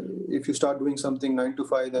if you start doing something 9 to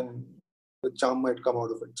 5, then the charm might come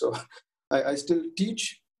out of it. So I still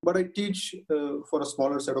teach, but I teach for a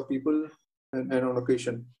smaller set of people and on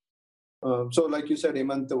occasion. So like you said,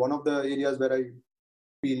 Hemant, one of the areas where I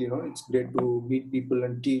feel, it's great to meet people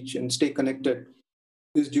and teach and stay connected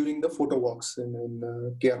is during the photo walks in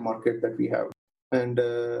KR Market that we have. And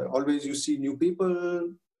always you see new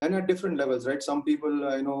people, and at different levels, right? Some people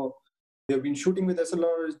I know, they've been shooting with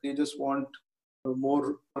SLRs. They just want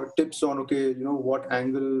more tips on, okay, what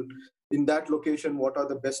angle in that location, what are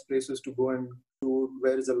the best places to go and shoot,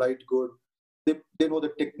 where is the light good. They know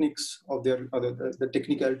the techniques of the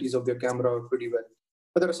technicalities of their camera pretty well.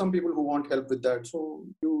 But there are some people who want help with that. So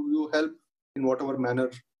you help in whatever manner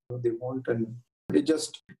they want, and it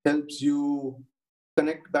just helps you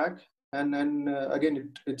connect back. And then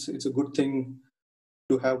again, it's a good thing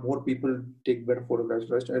to have more people take better photographs,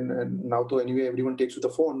 right? And now, though, anyway, everyone takes with the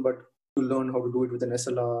phone, but to learn how to do it with an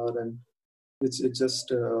SLR, and it's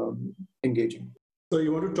just engaging. So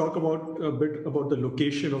you want to talk about a bit about the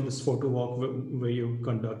location of this photo walk where you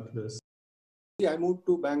conduct this? I moved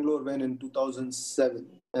to Bangalore when in 2007.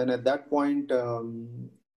 And at that point,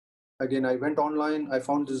 again, I went online. I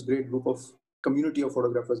found this great group of community of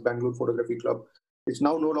photographers, Bangalore Photography Club, which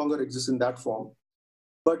now no longer exists in that form.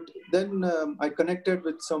 But then I connected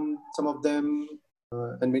with some of them,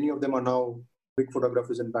 and many of them are now big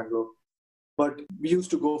photographers in Bangalore. But we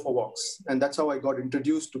used to go for walks, and that's how I got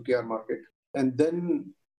introduced to KR Market. And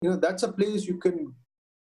then, that's a place you can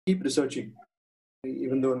keep researching,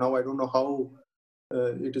 even though now I don't know how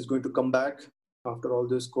it is going to come back after all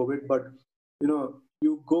this COVID. But,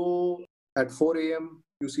 you go at 4 a.m.,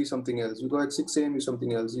 you see something else. You go at 6 a.m., you see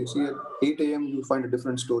something else. You see at 8 a.m., you find a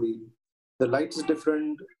different story. The light is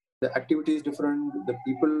different, the activity is different, the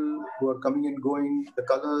people who are coming and going, the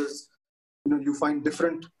colors, you find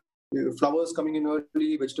different flowers coming in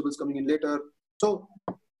early, vegetables coming in later. So,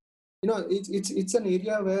 it's an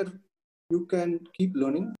area where you can keep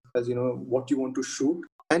learning as what you want to shoot,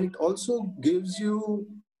 and it also gives you,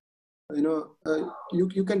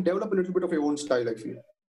 you can develop a little bit of your own style. I feel,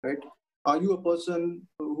 right? Are you a person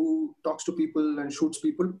who talks to people and shoots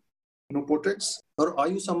people, portraits, or are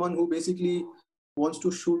you someone who basically wants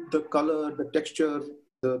to shoot the color, the texture,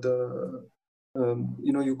 the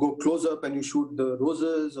you go close up and you shoot the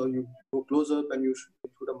roses, or you go close up and you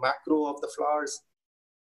shoot a macro of the flowers,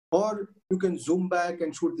 or you can zoom back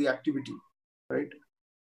and shoot the activity, right?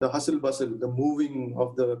 The hustle bustle, the moving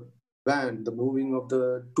of the van, the moving of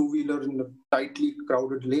the two-wheeler in a tightly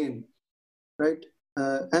crowded lane, right?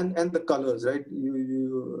 And the colors, right?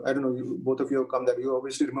 I don't know, both of you have come there. You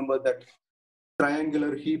obviously remember that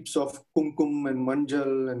triangular heaps of kumkum and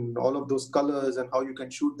manjal and all of those colors, and how you can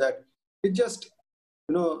shoot that. It just,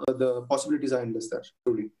 the possibilities are endless there,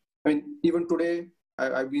 truly. I mean, even today,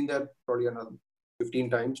 I've been there probably another 15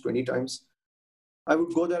 times, 20 times. I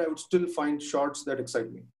would go there, I would still find shots that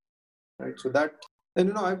excite me, right? So that,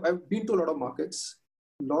 and I've been to a lot of markets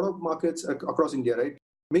across India, right?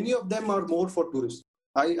 Many of them are more for tourists.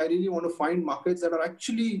 I really want to find markets that are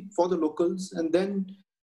actually for the locals, and then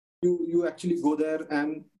you actually go there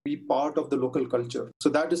and be part of the local culture. So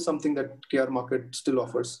that is something that KR Market still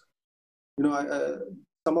offers. When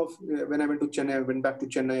I went to Chennai, I went back to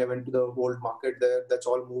Chennai, I went to the old market there. That's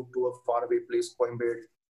all moved to a faraway place, Coimbatore.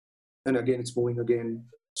 And again, it's moving again.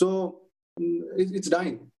 So it's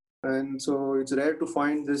dying. And so it's rare to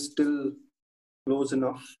find this still close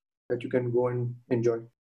enough that you can go and enjoy.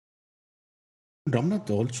 Ramnath,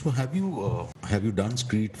 also have you done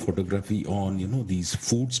street photography on these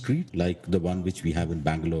food street, like the one which we have in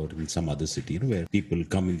Bangalore in some other city, where people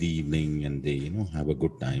come in the evening and they have a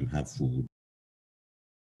good time, have food.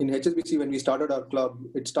 In HSBC, when we started our club,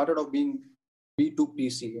 it started off being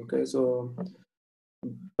B2PC. Okay, so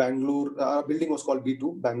Bangalore, our building was called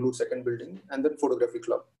B2, Bangalore second building, and then photography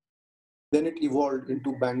club. Then it evolved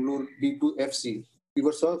into Bangalore B2FC. We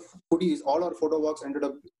were served foodies. All our photo walks ended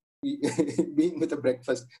up being with a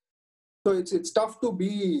breakfast. So it's tough to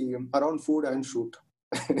be around food and shoot.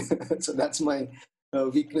 So that's my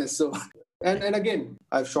weakness. So and again,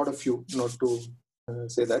 I've shot a few, not to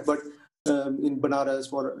say that, but in Banaras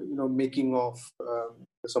for making of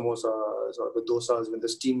the samosas or the dosas when the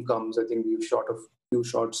steam comes, I think we've shot a few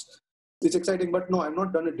shots. It's exciting, but no, I've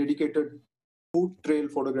not done a dedicated food trail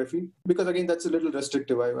photography because again, that's a little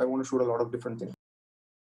restrictive. I want to shoot a lot of different things.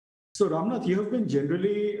 So Ramnath, you have been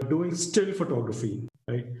generally doing still photography,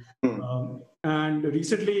 right? And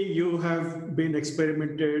recently you have been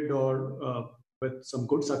experimented or with some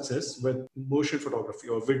good success with motion photography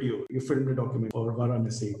or video. You filmed a document for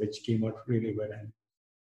Varanasi, which came out really well and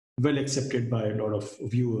well accepted by a lot of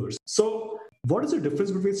viewers. So what is the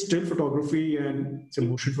difference between still photography and say,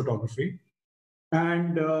 motion photography?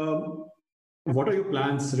 And what are your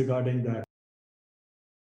plans regarding that?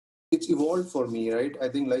 It's evolved for me, right? I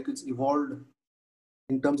think like it's evolved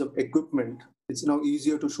in terms of equipment. It's now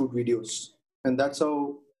easier to shoot videos. And that's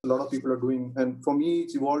how a lot of people are doing. And for me,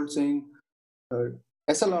 it's evolved saying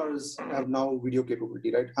SLRs have now video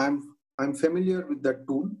capability, right? I'm familiar with that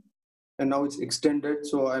tool, and now it's extended.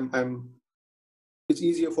 So it's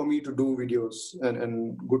easier for me to do videos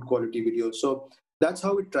and good quality videos. So that's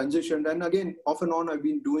how it transitioned. And again, off and on, I've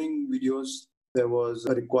been doing videos. There was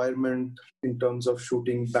a requirement in terms of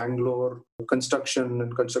shooting Bangalore construction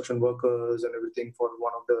and construction workers and everything for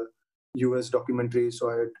one of the US documentaries. So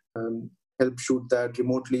I had helped shoot that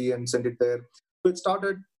remotely and send it there. So it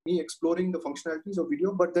started me exploring the functionalities of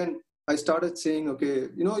video. But then I started saying, okay,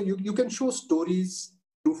 you can show stories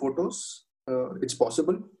through photos. It's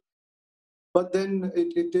possible. But then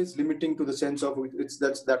it is limiting to the sense of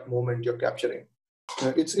that's that moment you're capturing.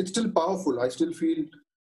 It's still powerful. I still feel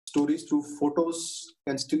stories through photos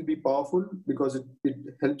can still be powerful because it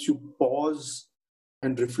helps you pause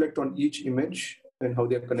and reflect on each image and how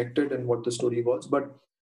they are connected and what the story was. But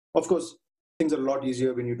of course, things are a lot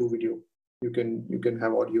easier when you do video. You can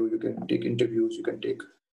have audio, you can take interviews, you can take,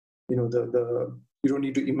 the you don't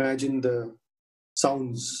need to imagine the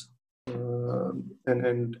sounds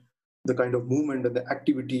and the kind of movement and the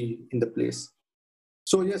activity in the place.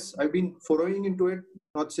 So yes, I've been following into it.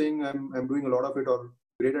 Not saying I'm doing a lot of it or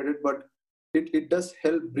great at it, but it does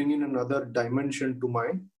help bring in another dimension to my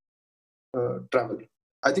travel.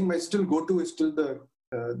 I think my still go-to is still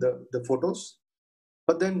the photos,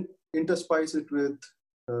 but then interspice it with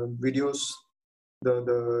videos,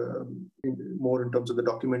 more in terms of the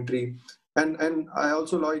documentary, and I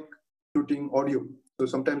also like shooting audio. So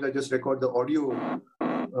sometimes I just record the audio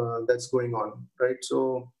that's going on, right?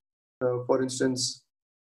 So, for instance,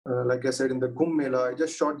 like I said in the Kumbh Mela, I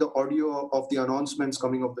just shot the audio of the announcements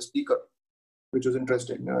coming off the speaker, which was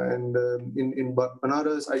interesting. And in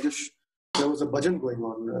Banaras, there was a bhajan going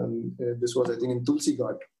on. This was, I think, in Tulsi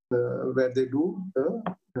Ghat, where they do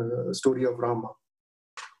the story of Rama.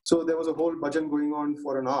 So there was a whole bhajan going on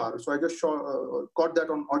for an hour. So I just caught that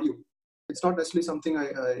on audio. It's not necessarily something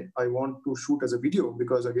I want to shoot as a video,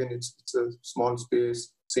 because again, it's a small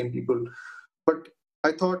space, same people. But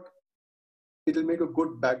I thought it'll make a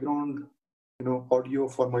good background, audio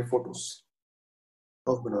for my photos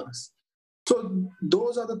of Banaras. So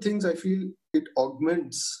those are the things I feel it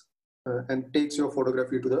augments and takes your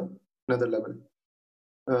photography to another level.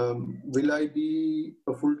 Will I be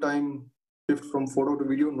a full-time shift from photo to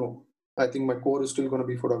video? No. I think my core is still going to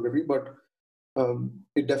be photography, but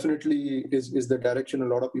it definitely is the direction a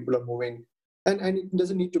lot of people are moving. And it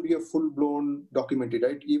doesn't need to be a full-blown documentary,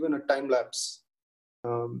 right? Even a time-lapse,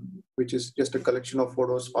 which is just a collection of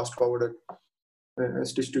photos fast-forwarded and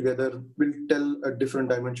stitched together, will tell a different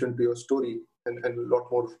dimension to your story and a lot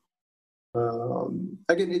more.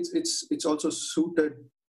 Again, it's also suited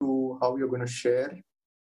to how you're going to share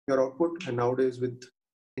your output. And nowadays with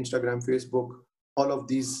Instagram, Facebook, all of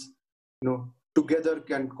these, together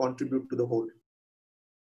can contribute to the whole.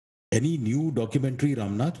 Any new documentary,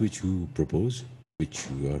 Ramnath, which you propose, which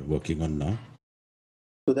you are working on now?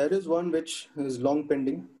 So there is one which is long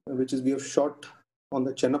pending, which is we have shot on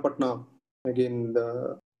the Chennapatna. Again,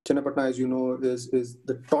 the Chennapatna, as you know, is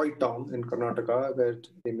the toy town in Karnataka, where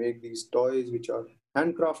they make these toys which are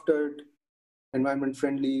handcrafted, environment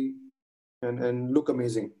friendly, and look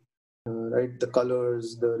amazing, right? The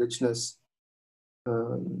colors, the richness,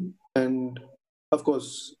 and of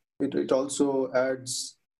course, it also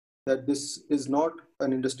adds that this is not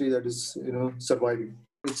an industry that is surviving.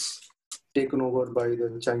 It's taken over by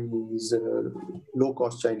the Chinese,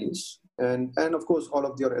 low-cost Chinese, and of course all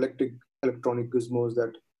of your electronic gizmos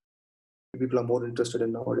that people are more interested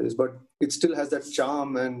in nowadays. But it still has that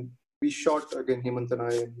charm, and we shot, again, Hemant and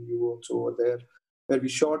I, and you also were there, where we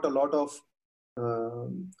shot a lot of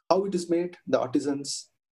how it is made, the artisans,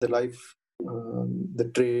 the life,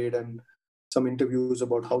 the trade, and some interviews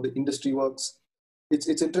about how the industry works.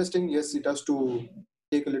 It's interesting. Yes, it has to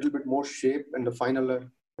take a little bit more shape, and the final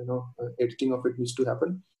editing of it needs to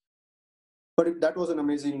happen. But that was an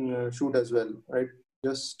amazing shoot as well, right?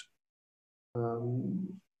 Just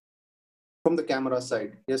from the camera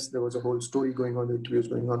side, yes, there was a whole story going on, the interviews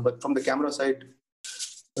going on, but from the camera side,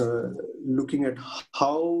 looking at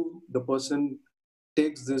how the person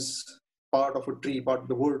takes this part of a tree, part of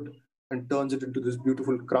the wood, and turns it into this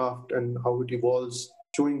beautiful craft, and how it evolves,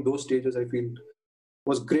 showing those stages, I feel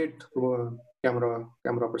was great from a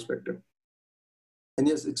camera perspective. And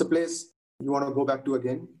yes, it's a place you want to go back to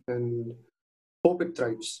again, and hope it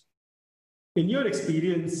thrives. In your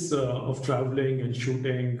experience of traveling and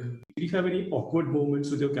shooting, do you have any awkward moments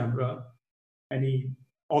with your camera? Any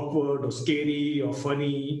awkward or scary or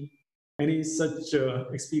funny? Any such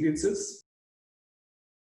experiences?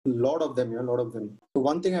 A lot of them. So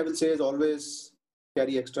one thing I will say is always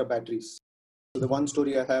carry extra batteries. So the one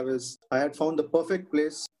story I have is I had found the perfect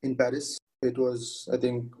place in Paris. It was, I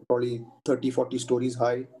think, probably 30, 40 stories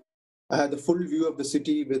high. I had the full view of the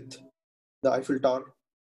city with the Eiffel Tower.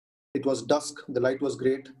 It was dusk. The light was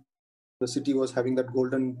great. The city was having that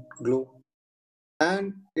golden glow.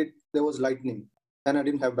 And there was lightning. And I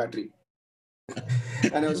didn't have battery.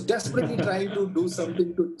 And I was desperately trying to do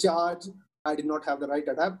something to charge. I did not have the right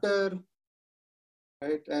adapter.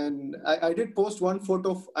 Right. And I did post one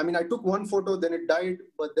photo. I took one photo, then it died,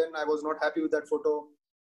 but then I was not happy with that photo.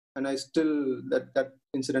 And I still, that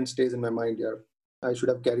incident stays in my mind here. I should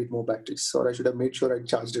have carried more batteries, or I should have made sure I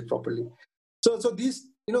charged it properly. So these,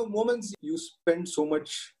 moments you spend so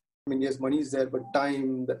much, yes, money is there, but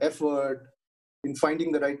time, the effort in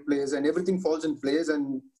finding the right place, and everything falls in place,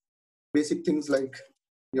 and basic things like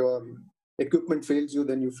your equipment fails you,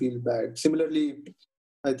 then you feel bad. Similarly,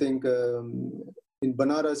 I think in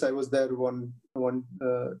Banaras, I was there one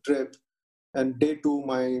trip, and day 2,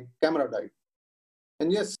 my camera died.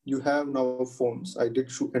 And yes, you have now phones. I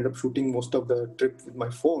did end up shooting most of the trip with my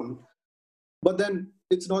phone, but then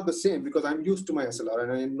it's not the same because I'm used to my SLR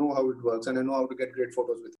and I know how it works and I know how to get great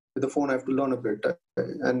photos with it. With the phone, I have to learn a bit,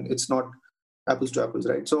 and it's not apples to apples,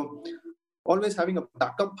 right? So always having a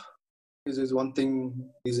backup is one thing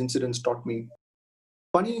these incidents taught me.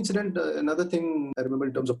 Funny incident, another thing I remember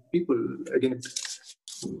in terms of people, again,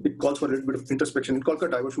 it calls for a little bit of introspection. In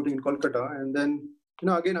Kolkata, I was shooting in Kolkata, and then,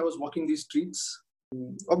 again, I was walking these streets.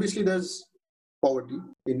 Obviously, there's poverty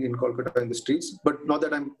in Kolkata in the streets, but not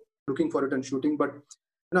that I'm looking for it and shooting, but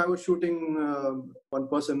I was shooting one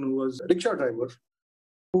person who was a rickshaw driver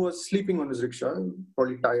who was sleeping on his rickshaw,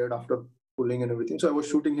 probably tired after pulling and everything. So I was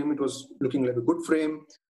shooting him. It was looking like a good frame.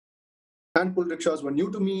 Hand-pulled rickshaws were new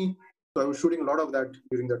to me, so I was shooting a lot of that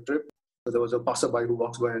during that trip. So there was a passerby who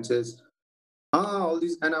walks by and says, all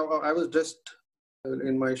these, and I was dressed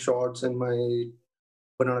in my shorts and my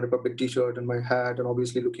Banana Republic t-shirt and my hat and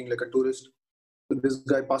obviously looking like a tourist. So this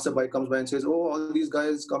guy passerby comes by and says, all these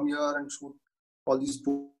guys come here and shoot all these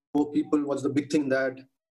poor people. What's the big thing that,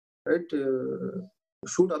 right?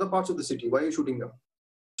 Shoot other parts of the city. Why are you shooting them?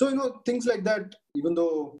 So, things like that, even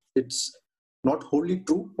though it's not wholly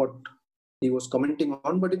true what he was commenting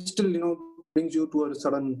on, but it still, brings you to a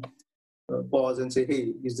sudden pause and say,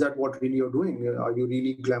 hey, is that what really you're doing? Are you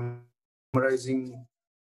really glamorizing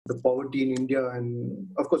the poverty in India? And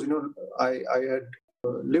of course, I had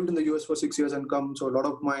lived in the US for 6 years and come, so a lot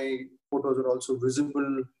of my photos are also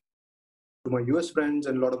visible to my US friends,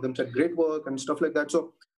 and a lot of them said great work and stuff like that.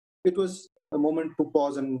 So it was a moment to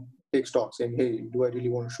pause and take stock, saying, hey, do I really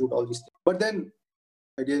want to shoot all these things? But then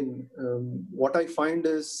again, what I find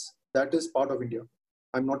is that is part of India.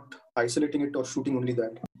 I'm not isolating it or shooting only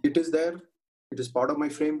that. It is there. It is part of my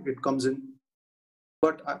frame. It comes in.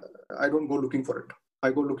 But I don't go looking for it.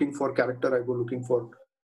 I go looking for character. I go looking for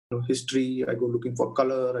history. I go looking for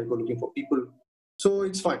color. I go looking for people. So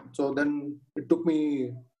it's fine. So then it took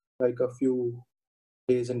me like a few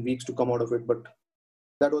days and weeks to come out of it. But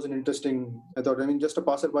that was an interesting, I thought, just a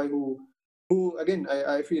passerby who again,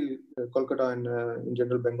 I feel Kolkata and in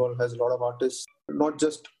general Bengal has a lot of artists, not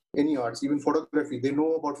just any arts, even photography. They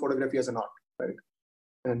know about photography as an art, right?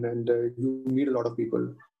 And you meet a lot of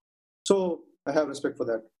people. So I have respect for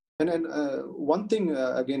that. And one thing,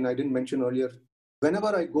 again, I didn't mention earlier,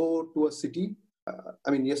 whenever I go to a city,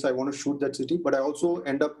 yes, I want to shoot that city, but I also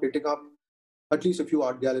end up hitting up at least a few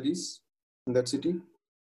art galleries in that city.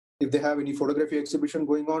 If they have any photography exhibition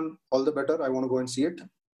going on, all the better. I want to go and see it,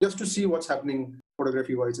 just to see what's happening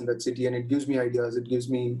photography-wise in that city. And it gives me ideas. It gives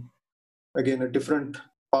me, again, a different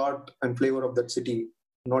part and flavor of that city,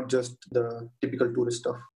 not just the typical tourist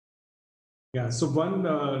stuff. Yeah. So one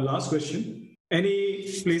last question. Any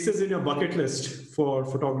places in your bucket list for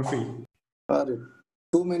photography?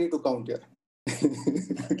 Too many to count here.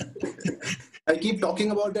 I keep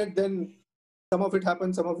talking about it, then some of it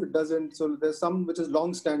happens, some of it doesn't. So there's some which is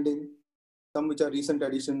long-standing, some which are recent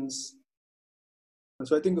additions.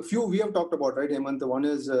 So I think a few we have talked about, right, Hemant? One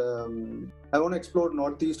is I want to explore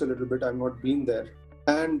Northeast a little bit. I've not been there.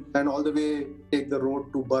 And all the way take the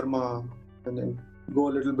road to Burma and then go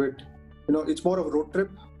a little bit. It's more of a road trip.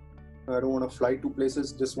 I don't want to fly to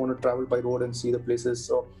places, just want to travel by road and see the places.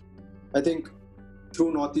 So I think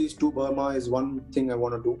through Northeast to Burma is one thing I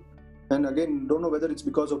want to do. And again, don't know whether it's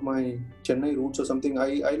because of my Chennai roots or something.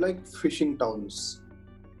 I like fishing towns.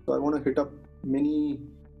 So I want to hit up many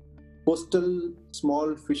coastal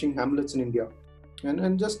small fishing hamlets in India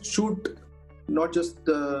and just shoot not just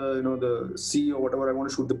the sea or whatever. I want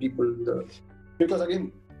to shoot the people. Because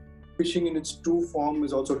again, fishing in its true form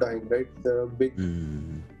is also dying, right? The big,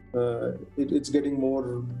 it's getting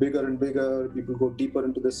bigger and bigger. People go deeper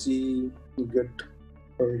into the sea. You get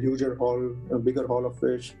a bigger haul of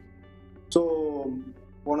fish. So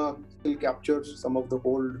want to still capture some of the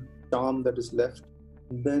old charm that is left.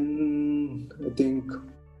 Then I think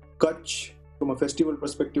Kutch, from a festival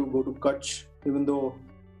perspective, go to Kutch, even though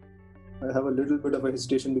I have a little bit of a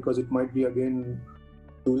hesitation because it might be again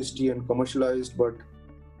touristy and commercialized, but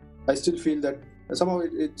I still feel that somehow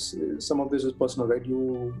some of this is personal, right?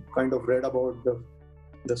 You kind of read about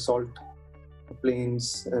the salt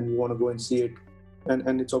plains and you want to go and see it,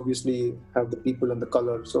 and it's obviously have the people and the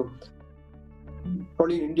color. So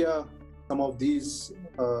probably in India, some of these,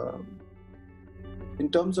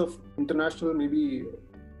 in terms of international, maybe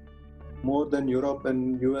more than Europe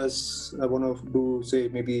and US, I want to do, say,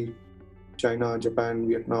 maybe China, Japan,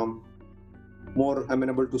 Vietnam, more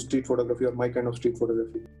amenable to street photography or my kind of street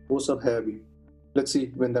photography. वो सब है अभी. Let's see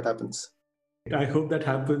when that happens. I hope that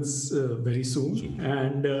happens very soon,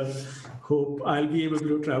 and hope I'll be able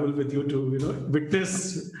to travel with you to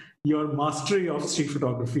witness your mastery of street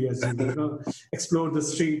photography as you explore the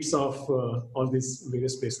streets of all these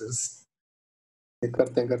various places.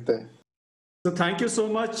 करते हैं. So thank you so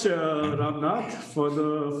much, Ramnath, for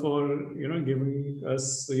giving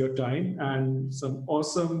us your time and some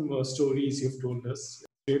awesome stories you've told us.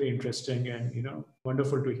 Really interesting and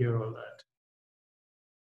wonderful to hear all that.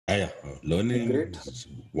 Yeah, learning, Great.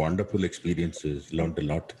 wonderful experiences, learned a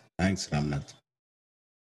lot. Thanks, Ramnath.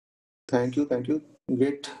 Thank you.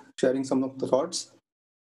 Great sharing some of the thoughts.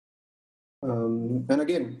 And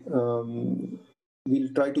again, we'll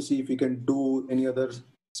try to see if we can do any other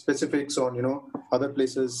specifics on other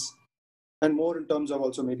places, and more in terms of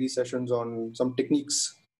also maybe sessions on some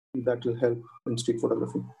techniques that will help in street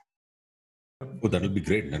photography. Oh, that'll be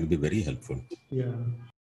great. That'll be very helpful. Yeah.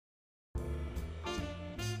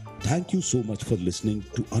 Thank you so much for listening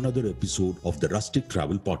to another episode of the Rustic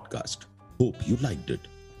Travel Podcast. Hope you liked it.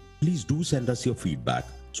 Please do send us your feedback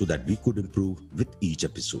so that we could improve with each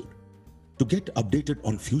episode. To get updated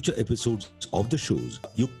on future episodes of the shows,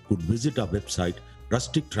 you could visit our website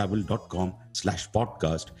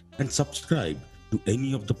rustictravel.com/podcast and subscribe to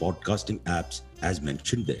any of the podcasting apps as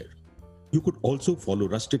mentioned there. You could also follow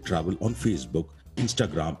Rustic Travel on Facebook,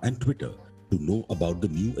 Instagram, and Twitter to know about the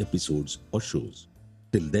new episodes or shows.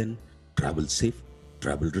 Till then, travel safe,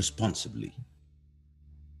 travel responsibly.